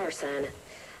spotted the fire sign.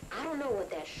 I don't know what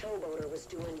that showboater was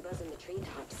doing buzzing the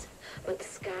treetops, but the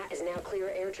sky is now clear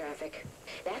of air traffic.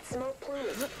 That smoke plume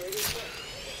is pretty thick.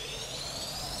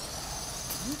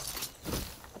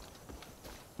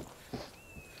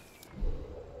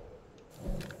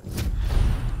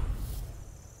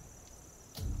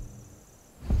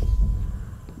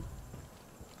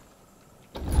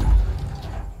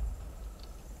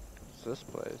 This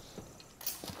place.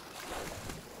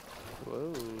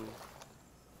 Whoa.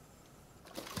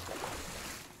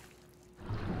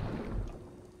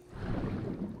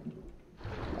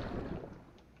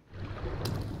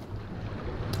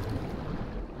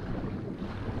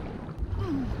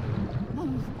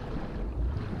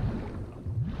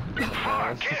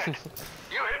 Fuck, kid!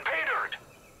 You hit pay dirt!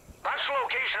 That's the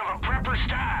location of a prepper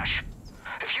stash.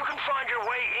 If you can find your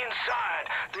way inside,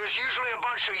 there's usually a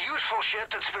bunch of useful shit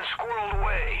that's been squirreled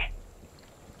away.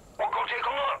 We'll go take a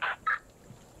look.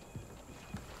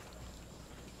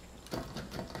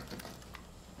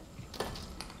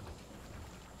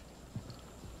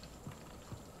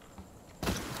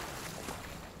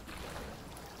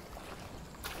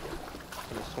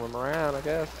 Gonna swim around, I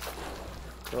guess.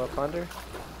 Go up under?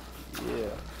 Yeah.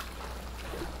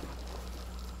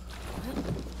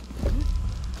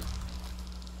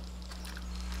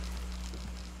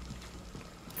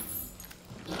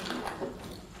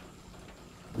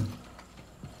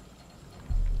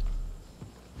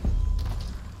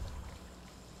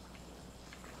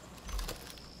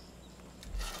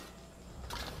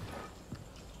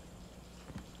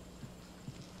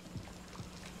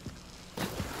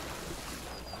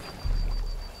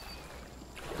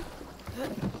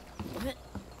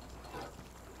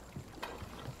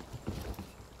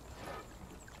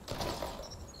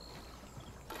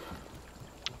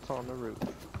 On the roof.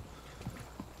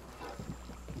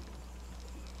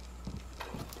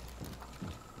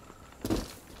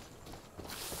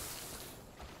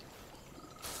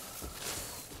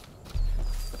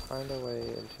 Find a way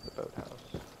into the boathouse.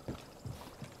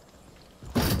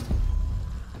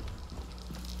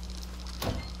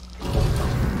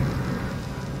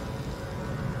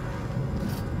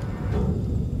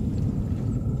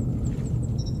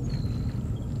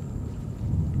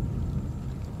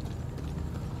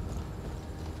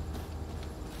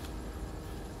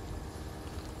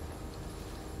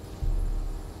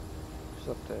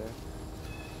 Up there.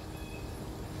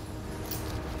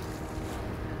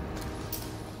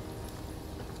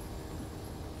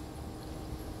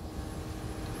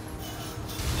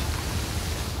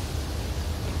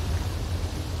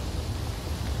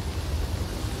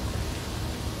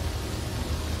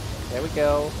 There we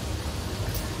go.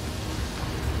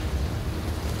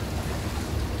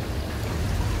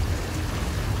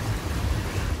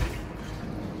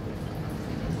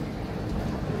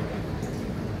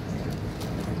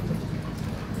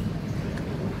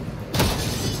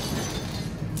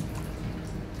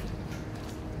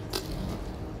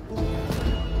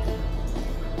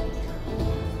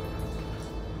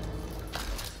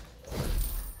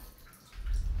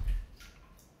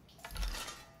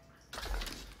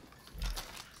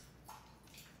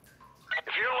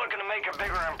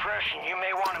 You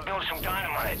may want to build some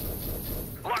dynamite.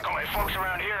 Luckily, folks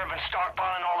around here have been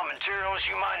stockpiling all the materials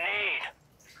you might need.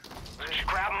 Just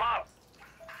grab them up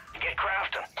and get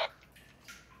crafting.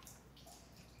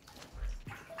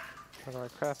 How do I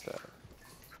craft that?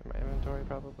 In my inventory,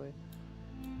 probably.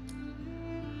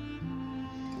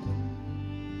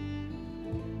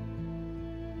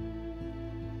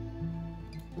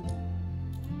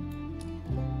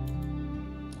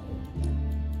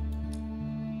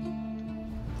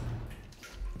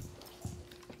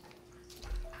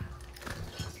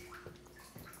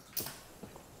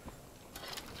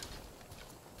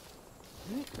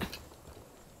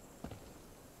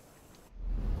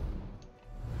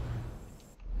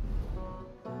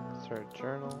 Insert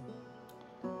journal.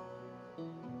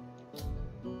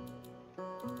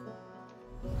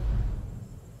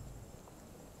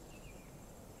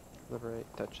 Liberate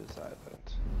Dutchess Island.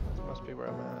 That must be where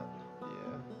I'm at.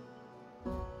 Yeah.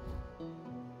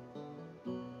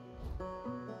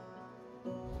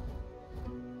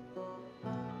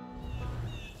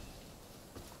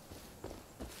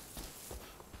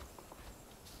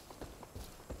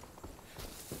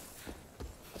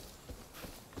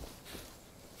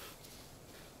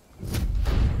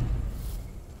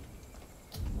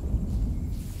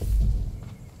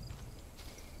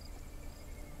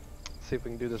 See if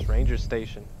we can do this ranger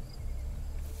station.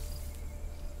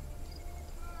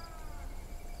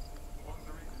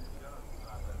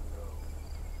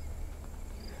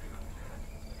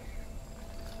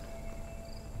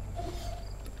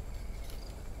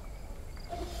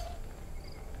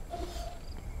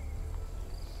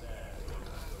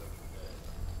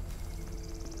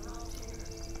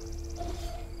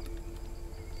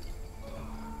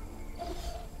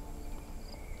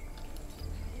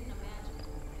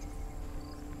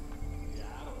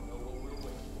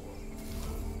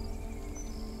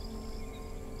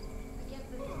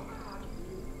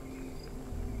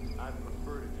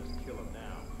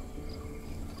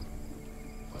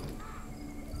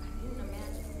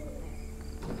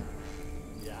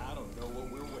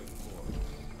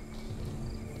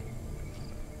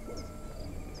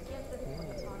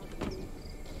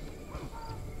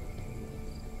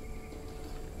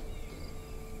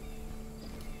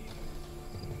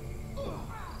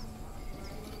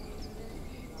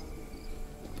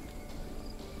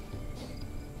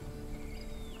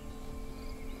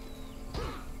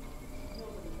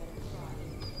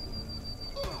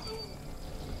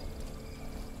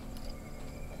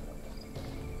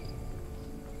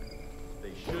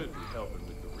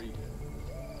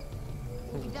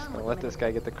 Just gonna let this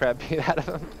guy get the crap beat out of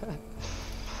him.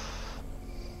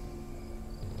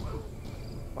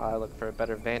 While I look for a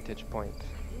better vantage point.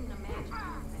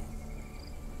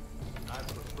 I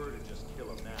prefer to just kill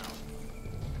him now.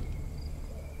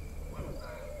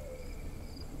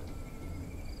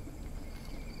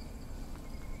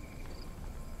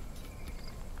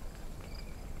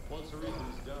 Once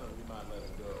Aretha's done, we might let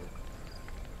him go.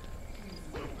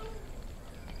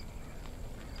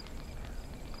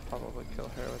 Probably kill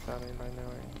her without anybody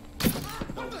knowing.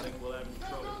 Don't think we'll have any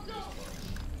trouble with this one.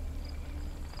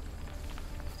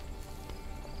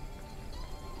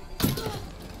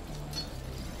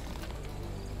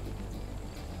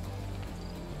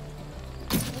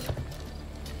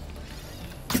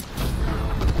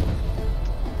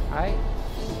 Alright,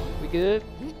 we good?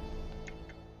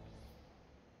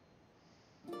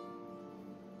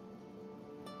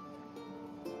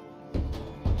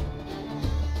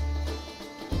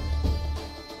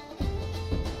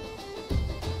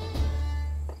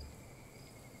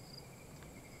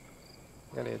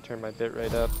 I need to turn my bit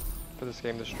rate up for this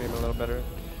game to stream a little better.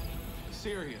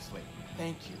 Seriously,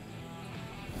 thank you.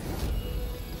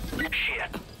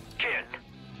 Shit. Kid.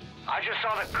 I just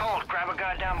saw the cult grab a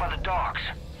guy down by the docks.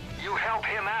 You help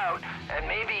him out, and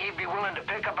maybe he'd be willing to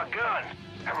pick up a gun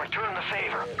and return the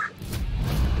favor.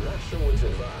 Not sure what to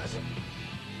advise.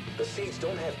 The Seeds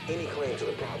don't have any claim to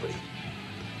the property.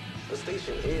 The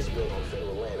station is built on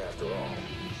federal land after all.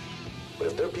 But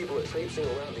if their people are traipsing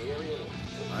around the area,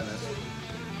 I know.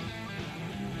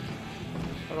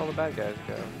 Where'd all the bad guys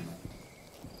go?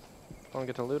 Don't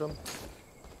get to loot them?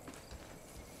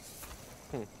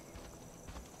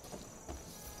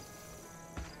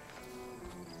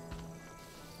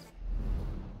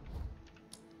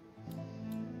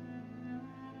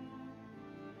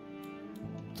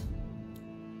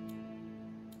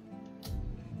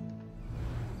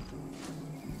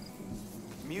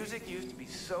 Music used to be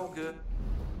so good.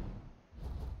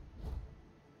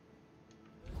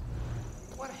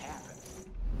 What happened?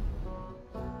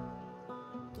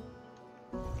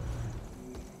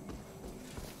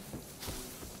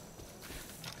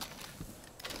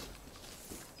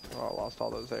 Oh, I lost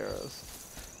all those arrows.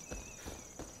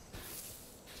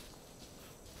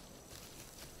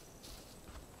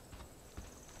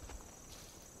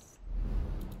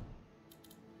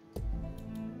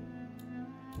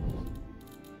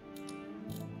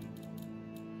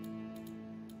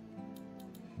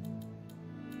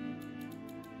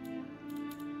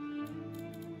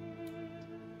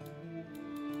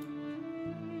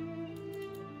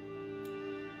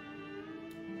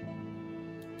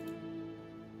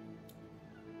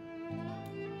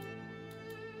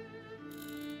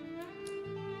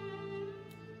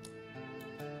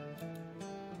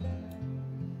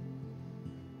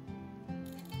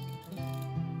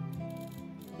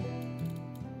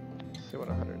 See what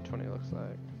 120 looks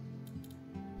like.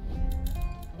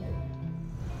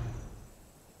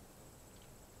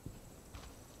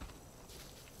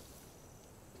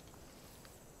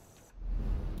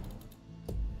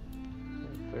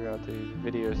 Figure out the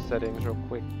video settings real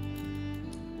quick.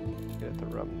 Get it to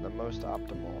run the most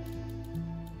optimal.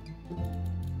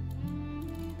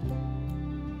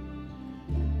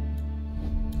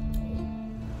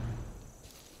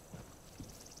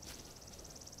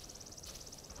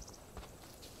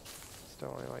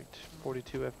 Still only like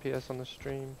 42 FPS on the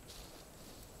stream.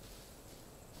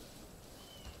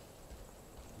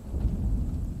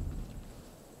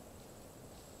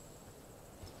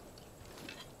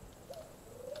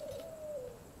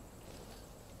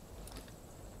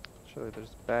 Surely there's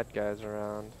bad guys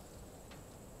around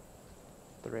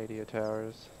the radio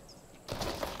towers.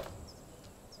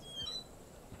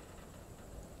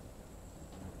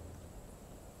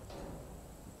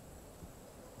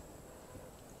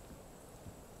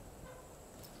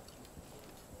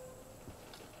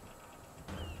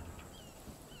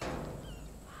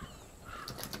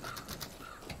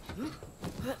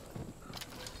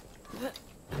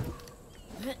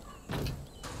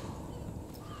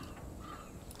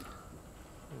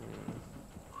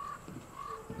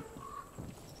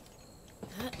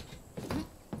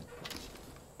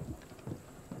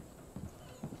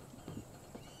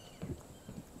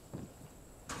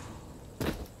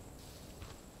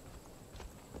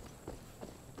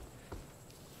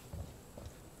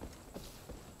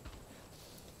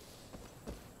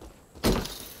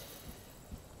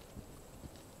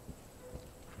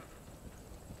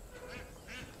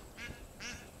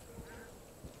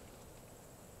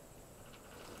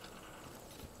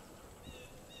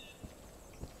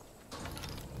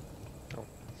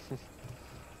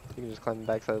 You can just climb the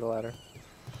backside of the ladder.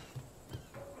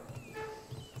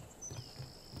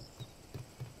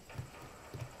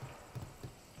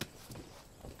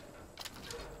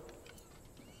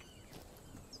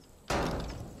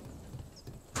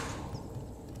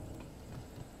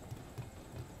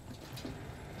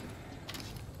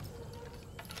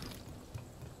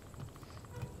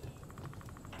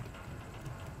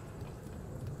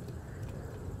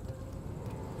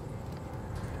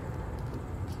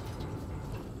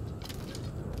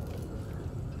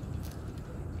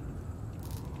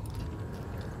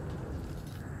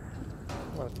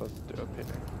 am I supposed to do up here?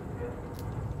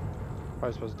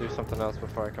 Probably supposed to do something else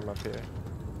before I come up here.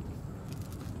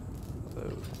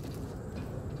 Hello.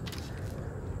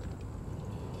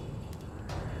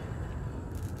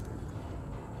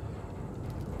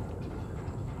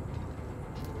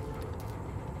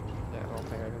 Yeah, I don't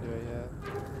think I can do it yet.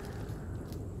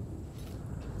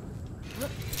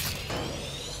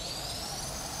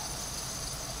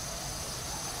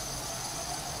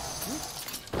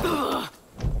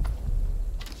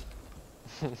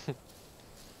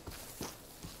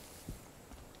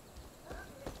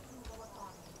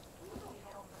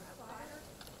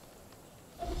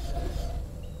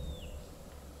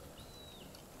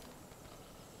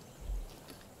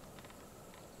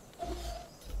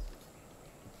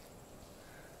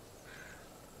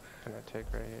 Can I take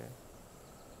right here?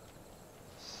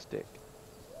 Stick.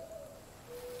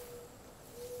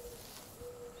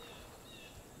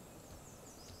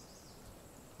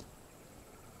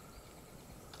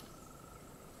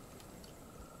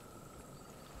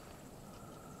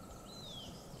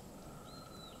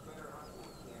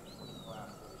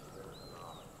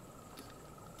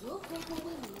 We'll take what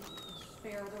we need and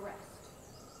spare the rest.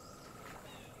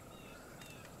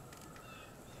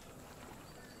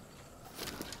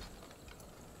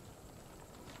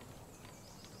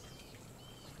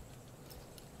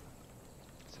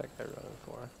 What's that guy running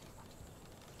for?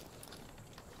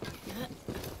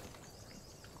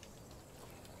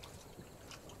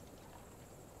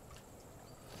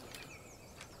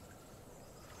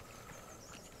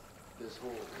 This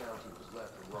whole county was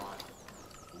left to rot.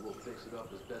 We'll fix it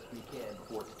up as best we can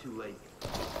before it's too late.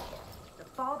 The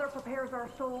Father prepares our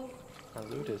souls. My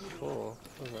loot is full.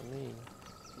 What does that mean?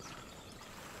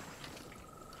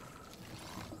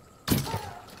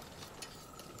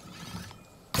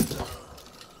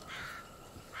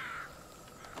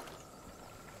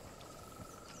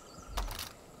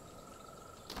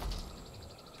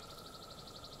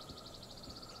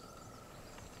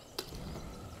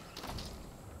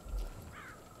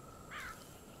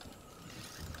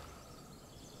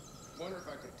 I wonder if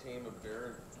I could tame a bear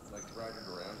and like ride it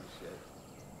around and shit.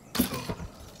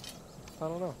 I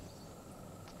don't know.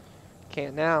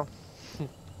 Can't now.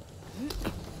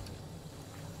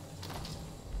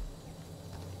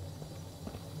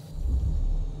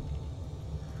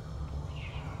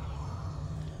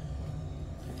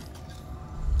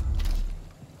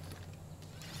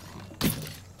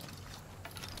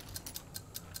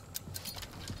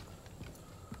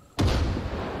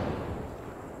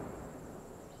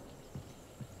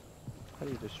 How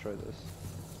do you destroy this?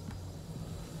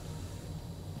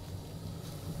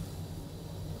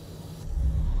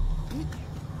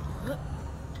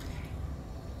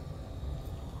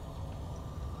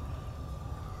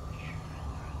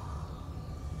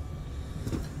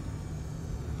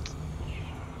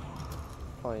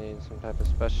 Probably need some type of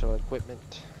special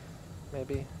equipment,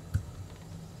 maybe.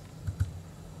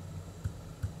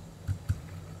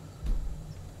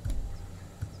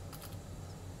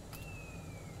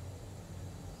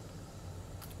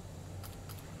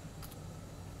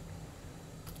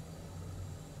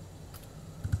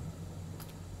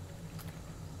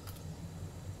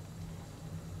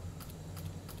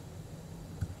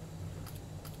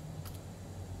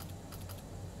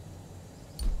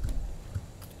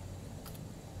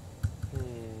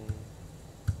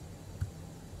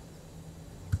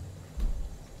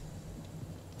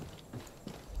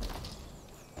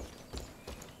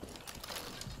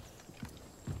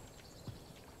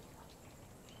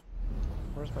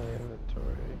 Where's my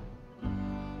inventory?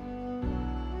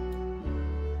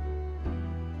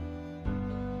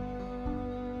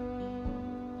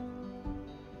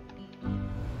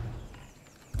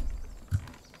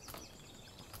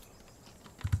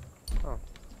 Oh,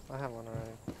 I have one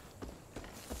already.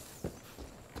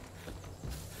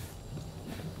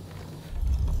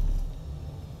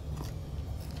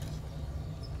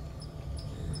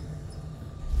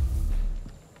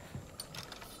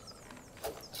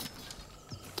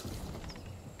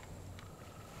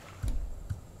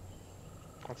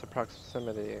 What's a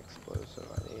proximity explosive?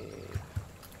 I need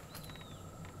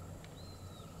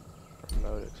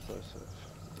remote explosive.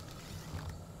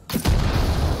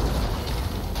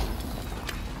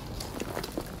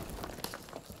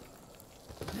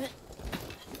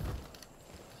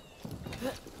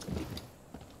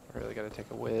 I really gotta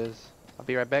take a whiz. I'll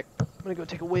be right back. I'm gonna go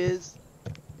take a whiz.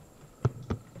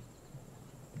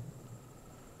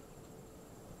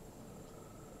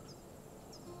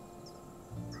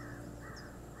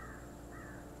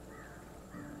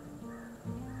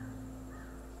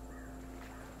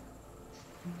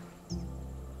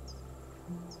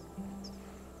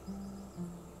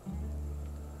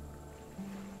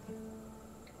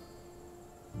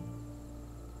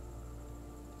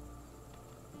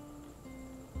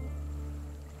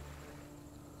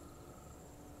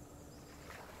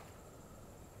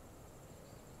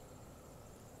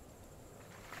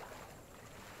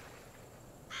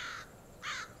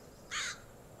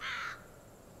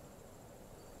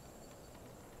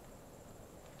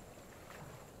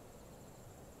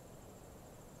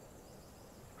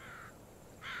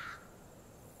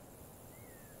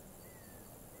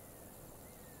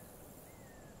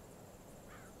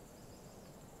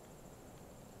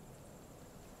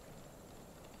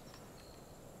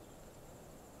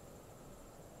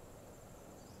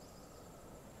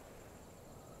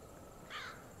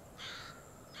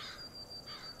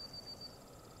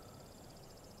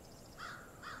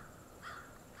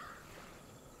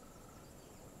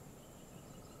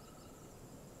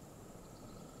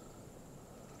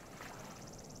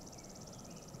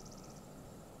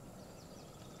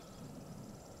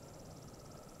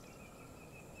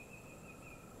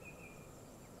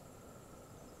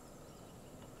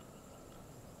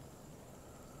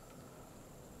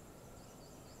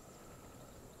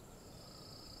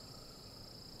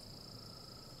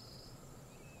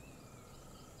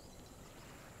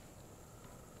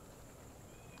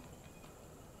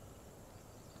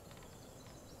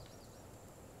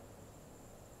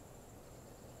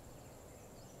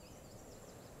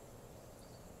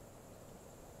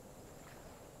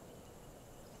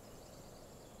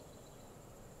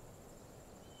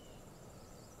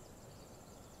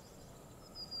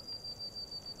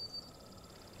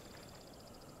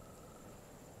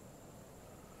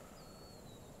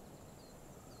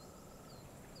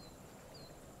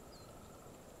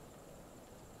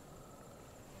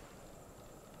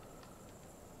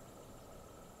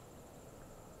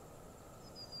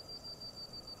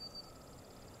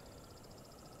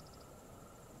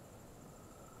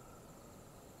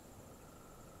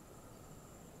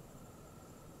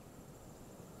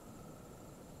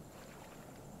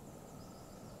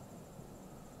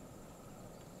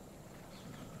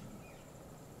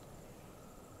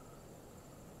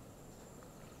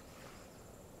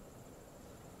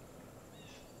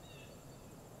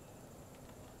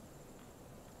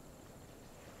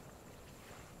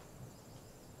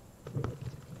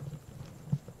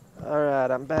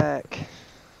 Alright, I'm back.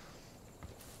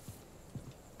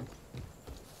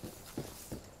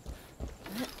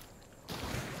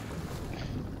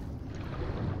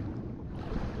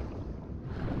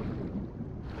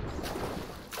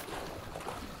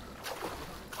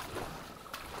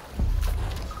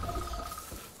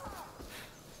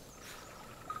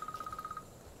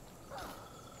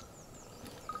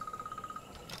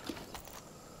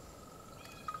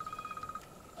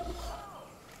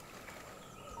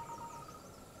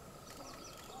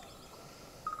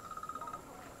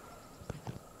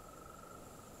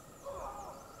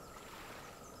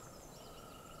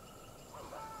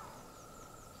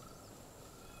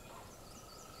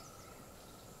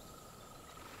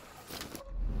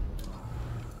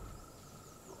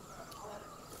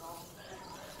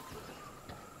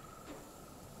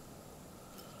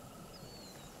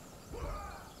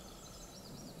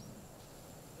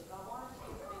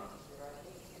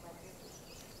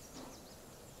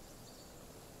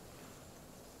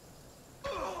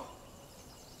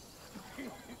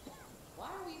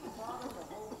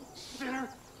 Sinner,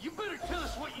 you better tell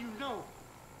us what you know.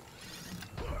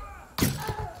 You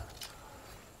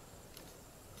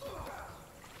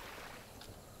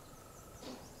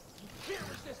can't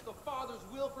resist the Father's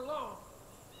will for long.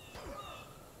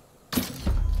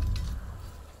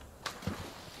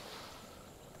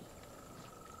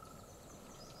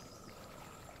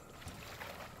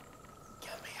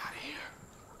 Get me out of here.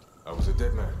 I was a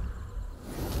dead man.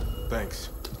 Thanks.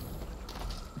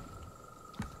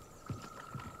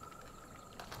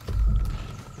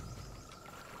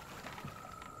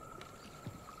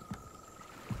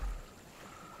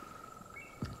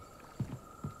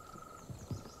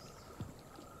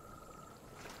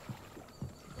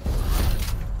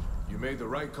 You made the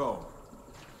right call.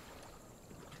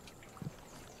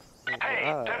 Hey,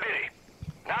 Deputy.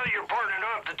 Now that you're partnered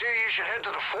up, the two of you should head to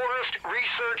the Forest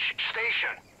Research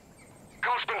Station.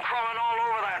 Coast's been crawling all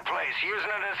over that place, using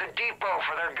it as a depot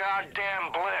for their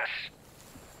goddamn bliss.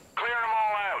 Clear them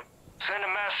all out. Send a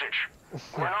message.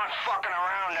 We're not fucking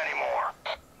around anymore.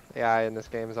 The AI in this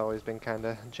game has always been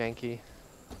kinda janky.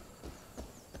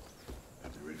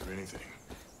 Have to be ready for anything.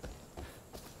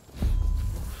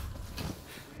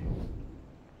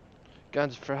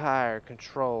 Guns for hire,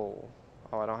 control.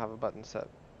 Oh, I don't have a button set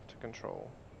to control.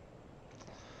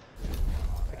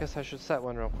 I guess I should set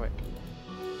one real quick.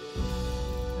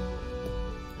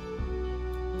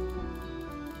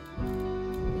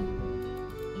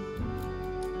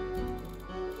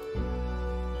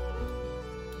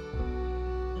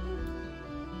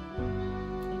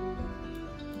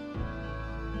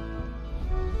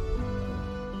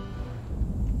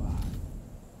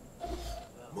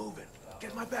 Move it.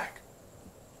 Get my back.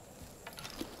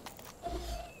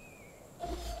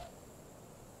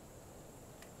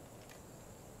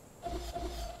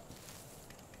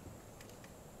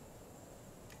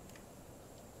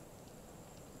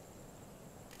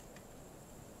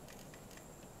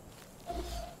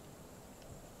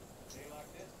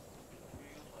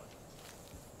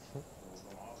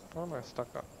 What am I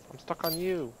stuck on? I'm stuck on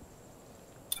you.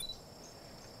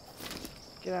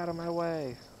 Get out of my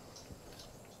way.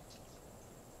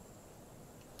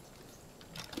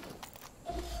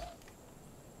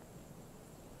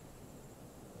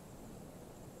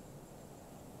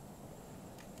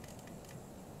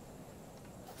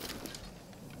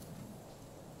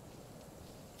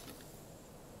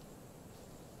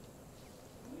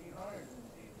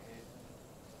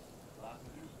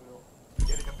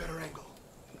 Getting a better angle.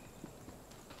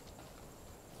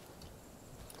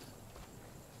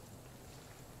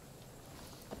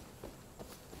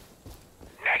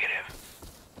 Negative.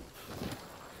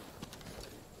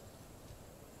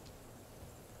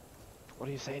 What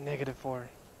do you say negative for?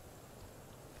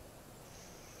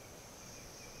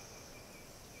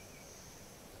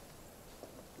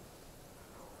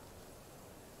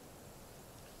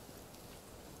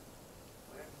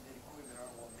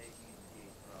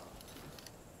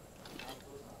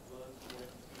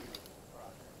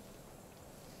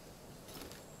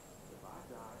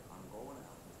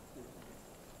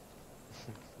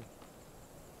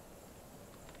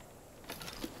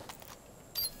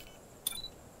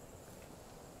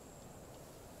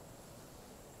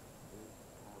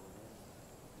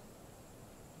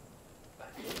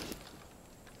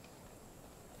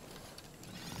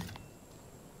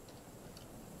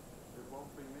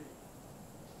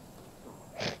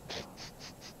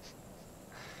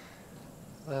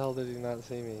 The hell did he not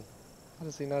see me? How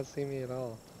does he not see me at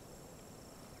all?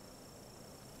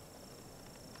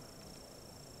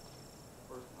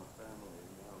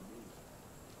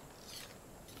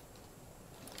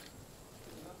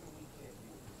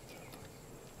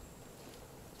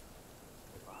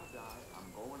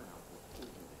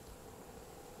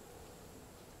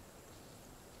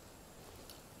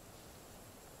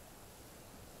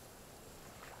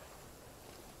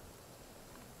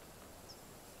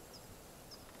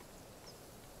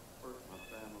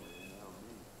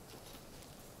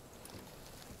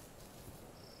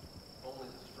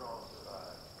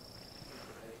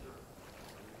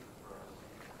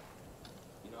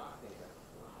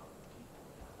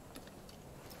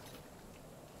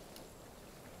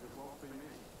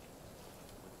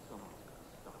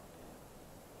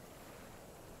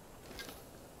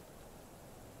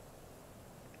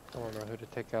 who to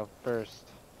take out first.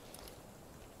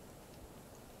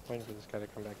 Waiting for this guy to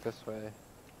come back this way.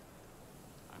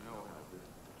 I know how this.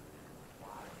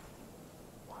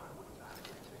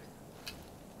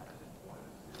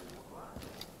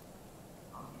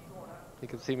 He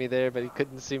could see me there, but he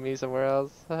couldn't see me somewhere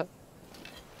else.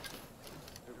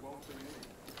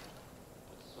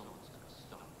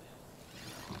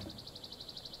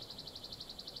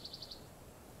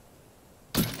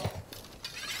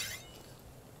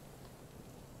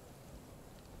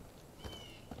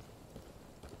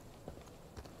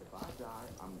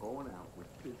 I'm going out with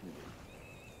dignity.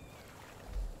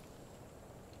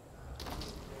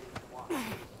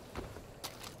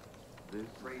 This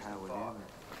is how it is.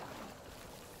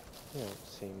 You don't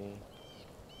see me.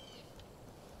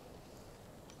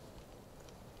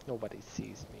 Nobody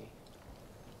sees me.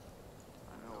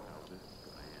 I know how this is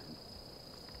gonna end.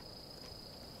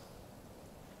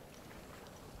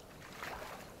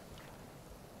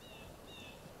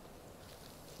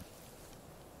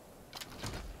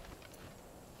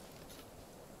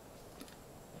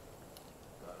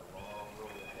 Got a long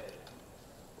road ahead,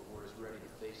 but we're as ready to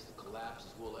face the collapse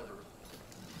as we'll ever be.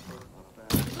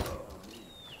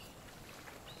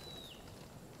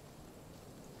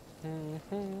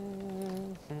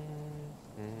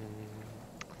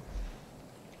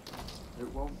 It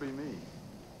won't be me,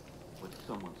 but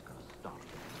someone's gonna stop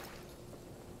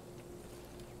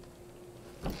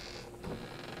it.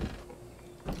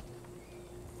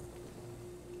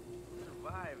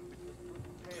 Survive.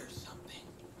 There's something.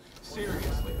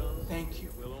 Seriously, thank you.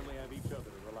 We'll only have each other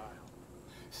to rely on.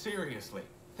 Seriously,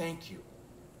 thank you.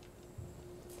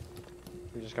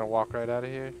 You're just gonna walk right out of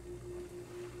here?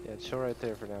 Yeah, chill right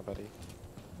there for now, buddy.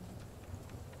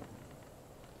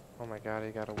 Oh my god,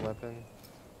 he got a weapon.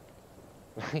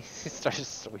 He started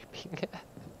sweeping it.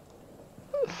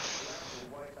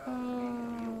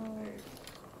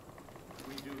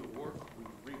 We do the work, we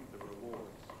reap the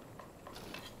rewards.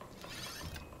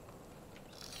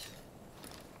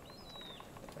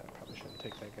 I probably shouldn't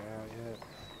take that guy out yet.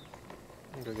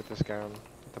 I'm gonna go get this guy with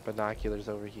the binoculars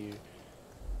over here.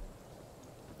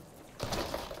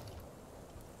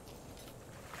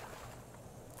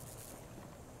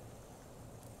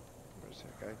 Where's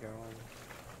that guy going?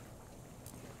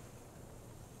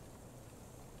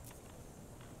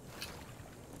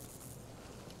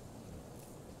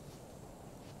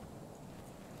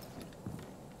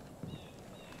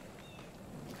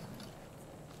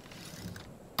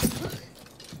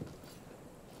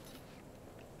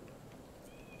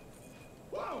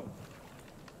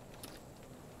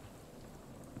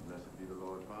 Blessed be the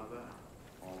Lord Father,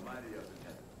 Almighty of the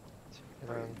heaven.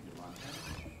 Praise be to Montana.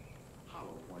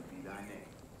 Hallowed point be thy name.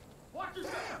 Watch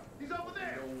yourself! He's over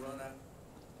there! Don't run out.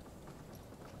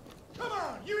 Come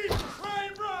on! You even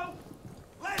trying, bro?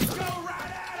 Let's go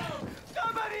right at him!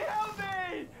 Somebody help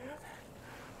me!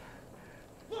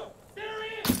 Look, there he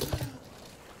is!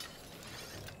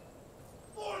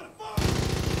 For the fun!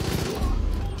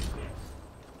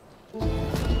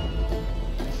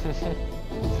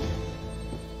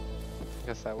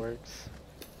 Guess that works.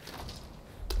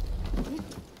 Good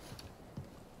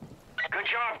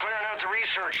job clearing out the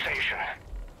research station.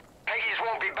 Peggy's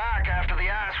won't be back after the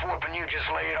ass whooping you just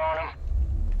laid on him.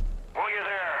 While you're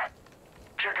there,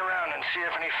 check around and see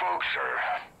if any folks are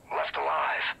left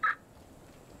alive.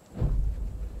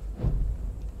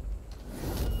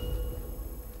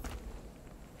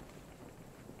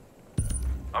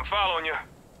 I'm following you.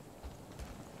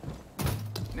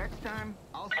 Next time,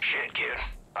 I'll... Shit, kid.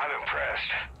 I'm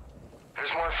impressed.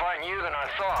 There's more fighting you than I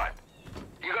thought.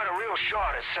 You got a real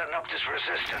shot at setting up this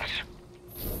resistance.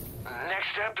 The next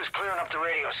step is clearing up the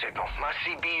radio signal. My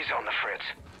CB's on the fritz.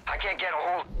 I can't get a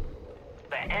hold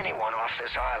of anyone off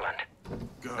this island.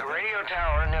 Good. The radio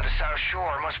tower near the South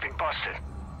Shore must be busted.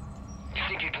 You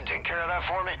think you can take care of that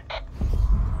for me?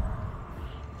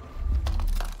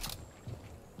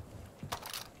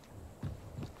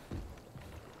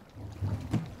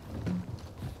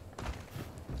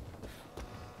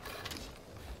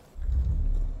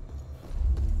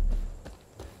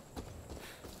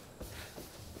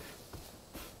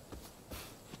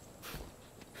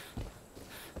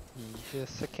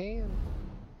 Yes, I can.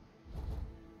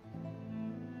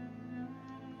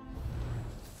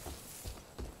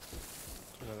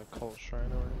 Another cult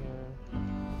shrine over here.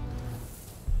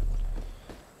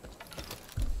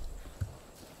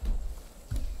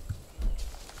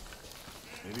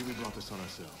 Maybe we brought this on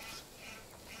ourselves.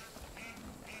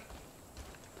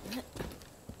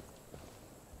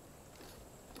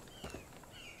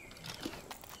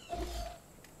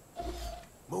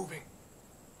 Moving.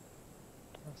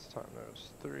 Last time there was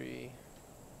 3.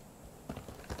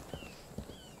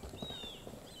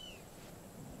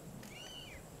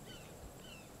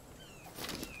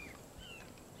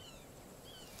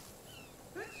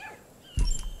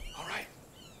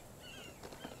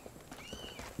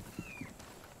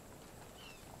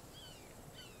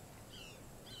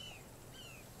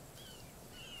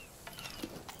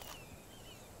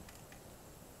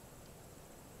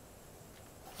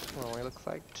 looks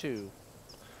like 2.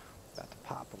 About to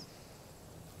pop them.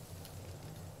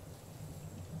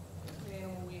 The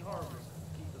animal we harvest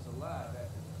keep us alive after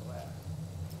the collapse.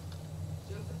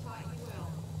 Joseph taught you well.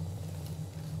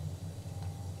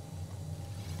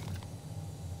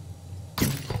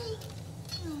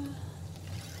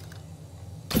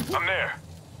 I'm there.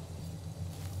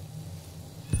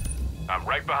 I'm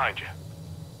right behind you.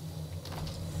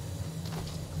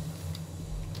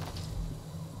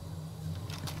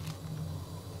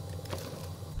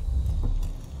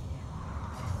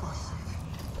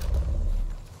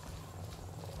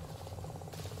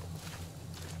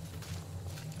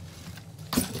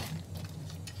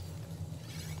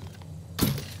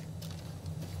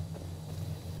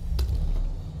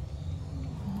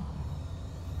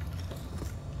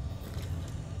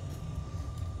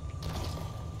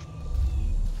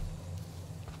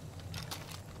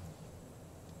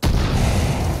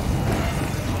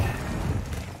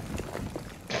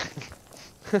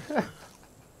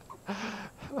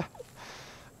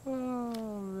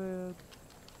 Oh man,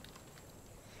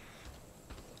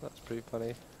 that's pretty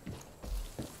funny.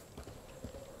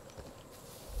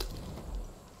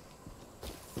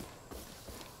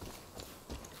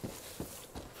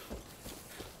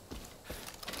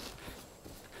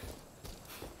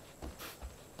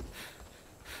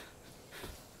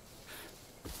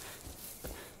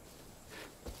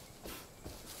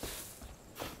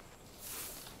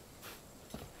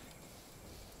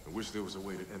 I wish there was a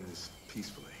way to end this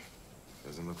peacefully.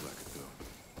 Doesn't look like it, though.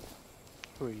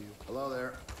 Who are you? Hello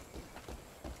there.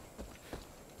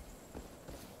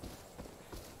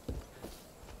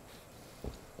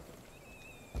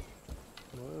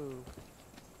 Whoa.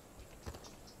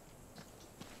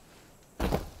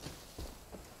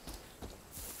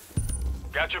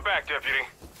 Got your back, deputy.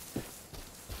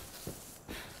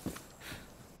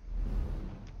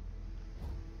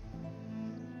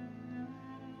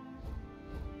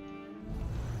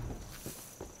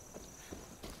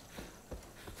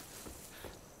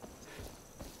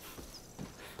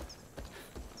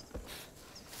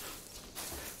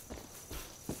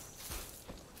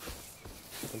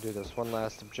 I'll do this one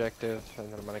last objective,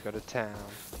 and then I'm gonna go to town.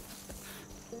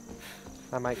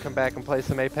 I might come back and play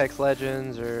some Apex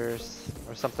Legends or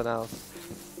something else.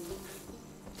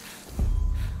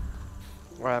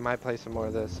 Or I might play some more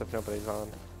of this if nobody's on.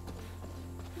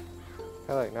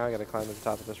 Hey look, now I gotta climb to the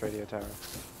top of this radio tower.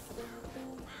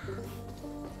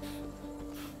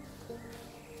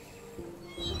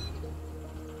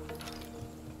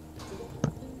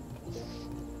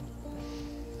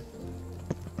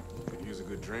 Could use a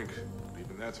good drink.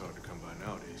 Even that's hard to come by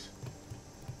nowadays.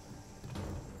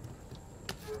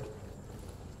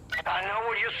 I know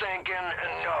what you're thinking,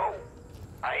 and no.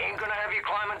 I ain't gonna have you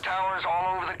climbing towers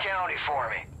all over the county for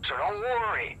me, so don't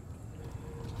worry.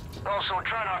 Also,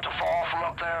 try not to fall from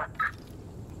up there.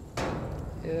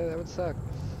 Yeah, that would suck.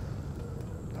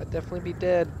 I'd definitely be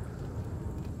dead.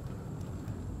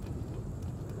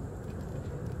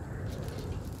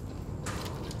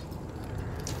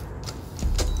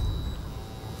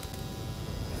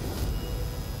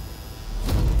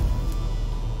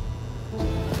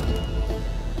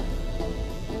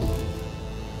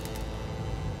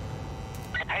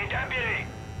 Hey, deputy.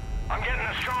 I'm getting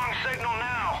a strong signal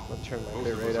now. I'll turn my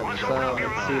bit rate up some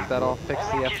and see if that'll fix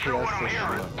the FPS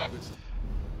issue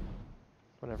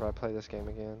whenever I play this game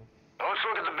again. Let's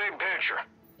look at the big picture.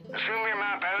 Zoom your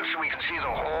map out so we can see the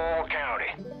whole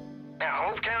county. Now,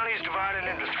 Hope County is divided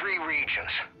into 3 regions.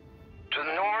 To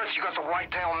the north, you got the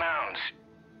Whitetail Mountains.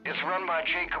 It's run by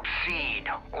Jacob Seed,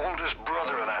 oldest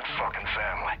brother of that fucking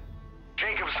family.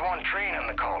 Jacob's the one training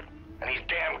the cult, and he's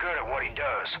damn good at what he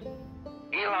does.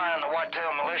 Eli and the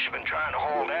Whitetail Militia have been trying to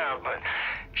hold out, but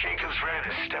Jacob's ready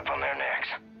to step on their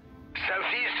necks.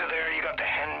 Southeast of there, you got the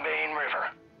Henbane River.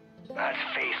 That's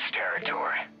Faith's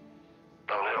territory.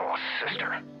 The little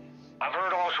sister. I've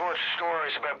heard all sorts of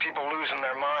stories about people losing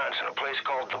their minds in a place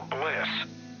called the Bliss.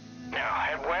 Now,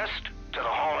 head west to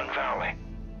the Holland Valley.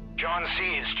 John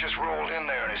Seeds just rolled in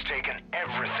there and has taken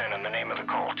everything in the name of the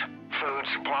cult. Food,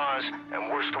 supplies, and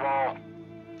worst of all,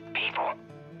 people.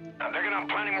 Now, they're gonna have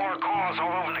plenty more calls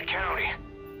all over the county.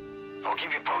 I'll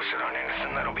keep you posted on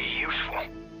anything that'll be useful.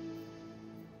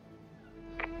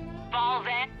 Fall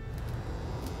then.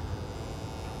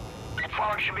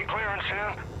 Fog should be clearing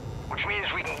soon, which means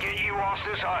we can get you off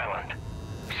this island.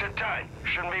 Sit tight.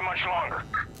 Shouldn't be much longer.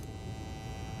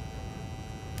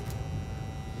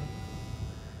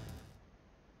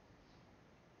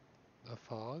 The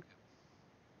fog?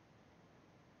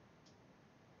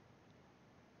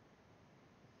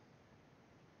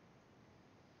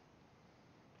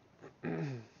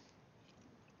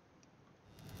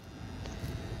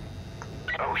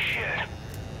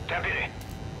 Deputy,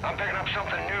 I'm picking up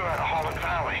something new out of Holland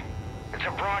Valley. It's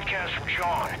a broadcast from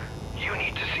John. You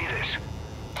need to see this.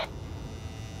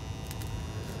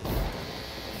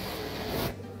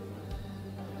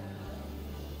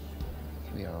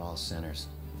 We are all sinners.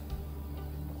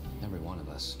 Every one of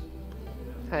us.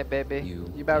 Hi, baby. You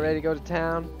about ready to go to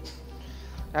town?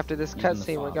 After this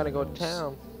cutscene, we're gonna go to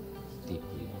town.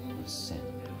 Deeply with sin.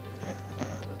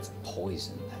 It's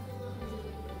poison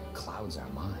that clouds our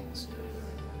minds.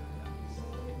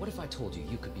 What if I told you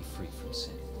you could be free from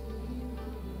sin?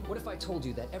 What if I told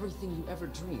you that everything you ever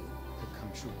dreamed could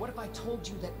come true? What if I told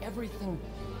you that everything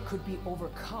could be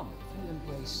overcome if you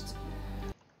embraced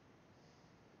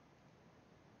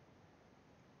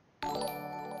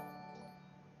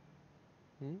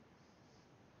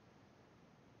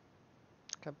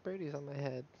Got birdies on my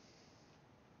head.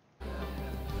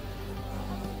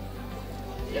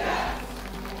 Yeah!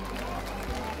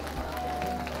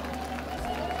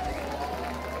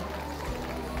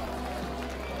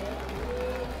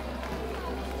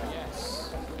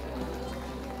 Yes.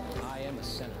 I am a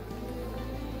sinner.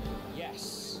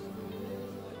 Yes.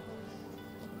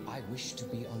 I wish to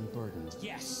be unburdened.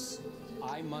 Yes.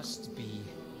 I must be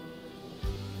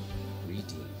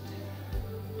redeemed.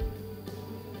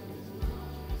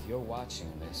 If you're watching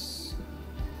this,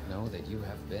 know that you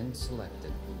have been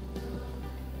selected.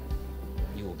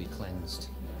 You will be cleansed.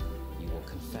 You will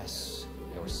confess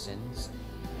your sins,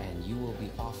 and you will be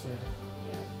offered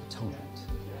atonement.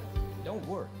 Don't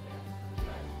worry.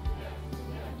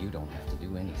 You don't have to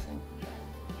do anything.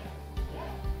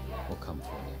 We'll come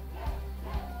for you.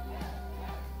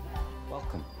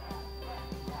 Welcome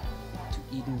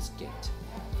to Eden's Gate.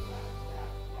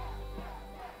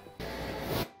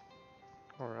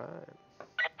 Alright.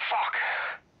 Fuck.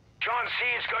 John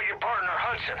C's got your partner,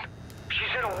 Hudson. She's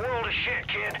in a world of shit,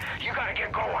 kid. You gotta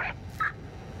get going.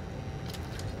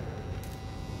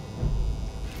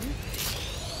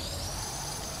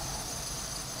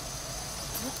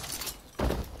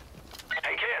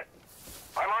 Hey, kid.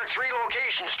 I marked 3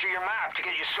 locations to your map to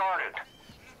get you started.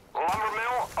 The lumber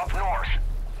mill up north,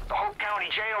 the Hope County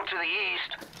Jail to the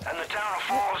east, and the town of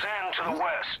Falls End to the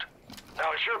west.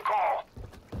 Now, it's your call.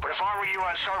 But if I were you,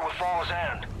 I'd start with Falls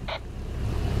End.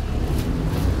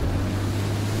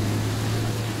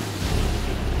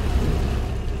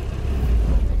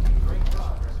 Great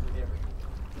progress with everything.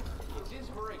 It's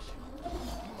inspiration.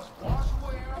 You must wash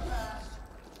away our past.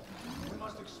 We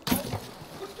must expose.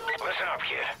 Listen up,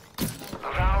 kid.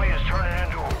 The valley is turning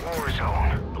into a war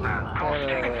zone. Ghosts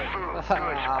taking food,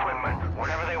 goods, equipment,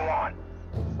 whatever they want.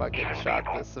 Fucking shot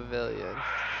the civilian.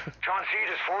 John Seed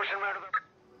is forcing them out of the...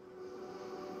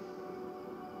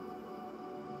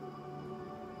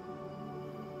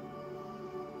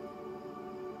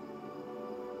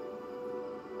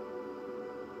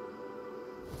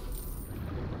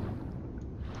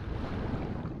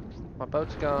 My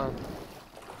boat's gone.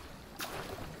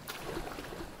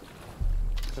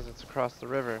 Because it's across the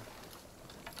river.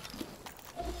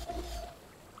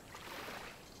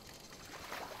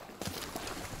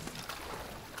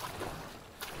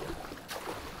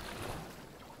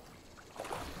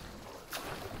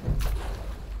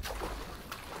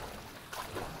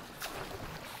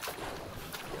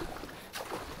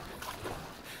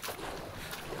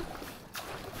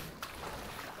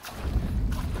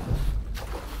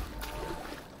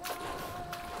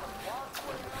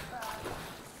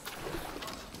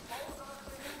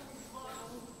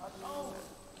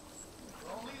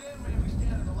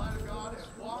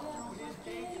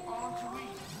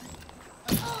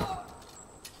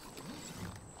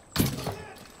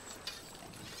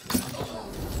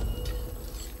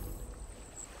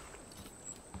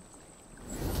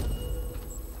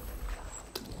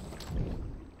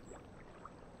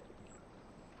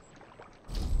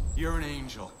 You're an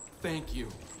angel. Thank you.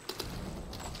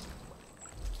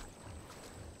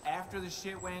 After the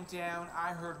shit went down,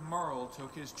 I heard Merle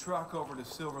took his truck over to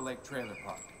Silver Lake Trailer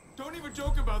Park. Don't even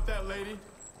joke about that, lady.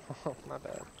 Oh, my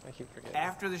bad. I keep forgetting.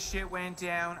 After the shit went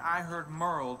down, I heard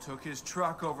Merle took his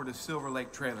truck over to Silver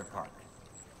Lake Trailer Park.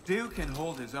 Duke can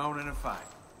hold his own in a fight,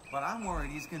 but I'm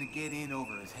worried he's gonna get in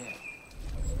over his head.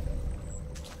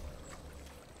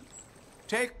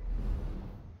 Take...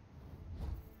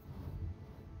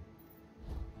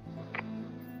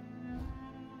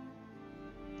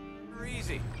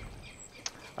 Easy.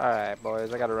 Alright,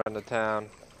 boys, I gotta run to town.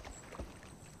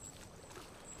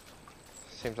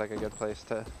 Seems like a good place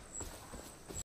to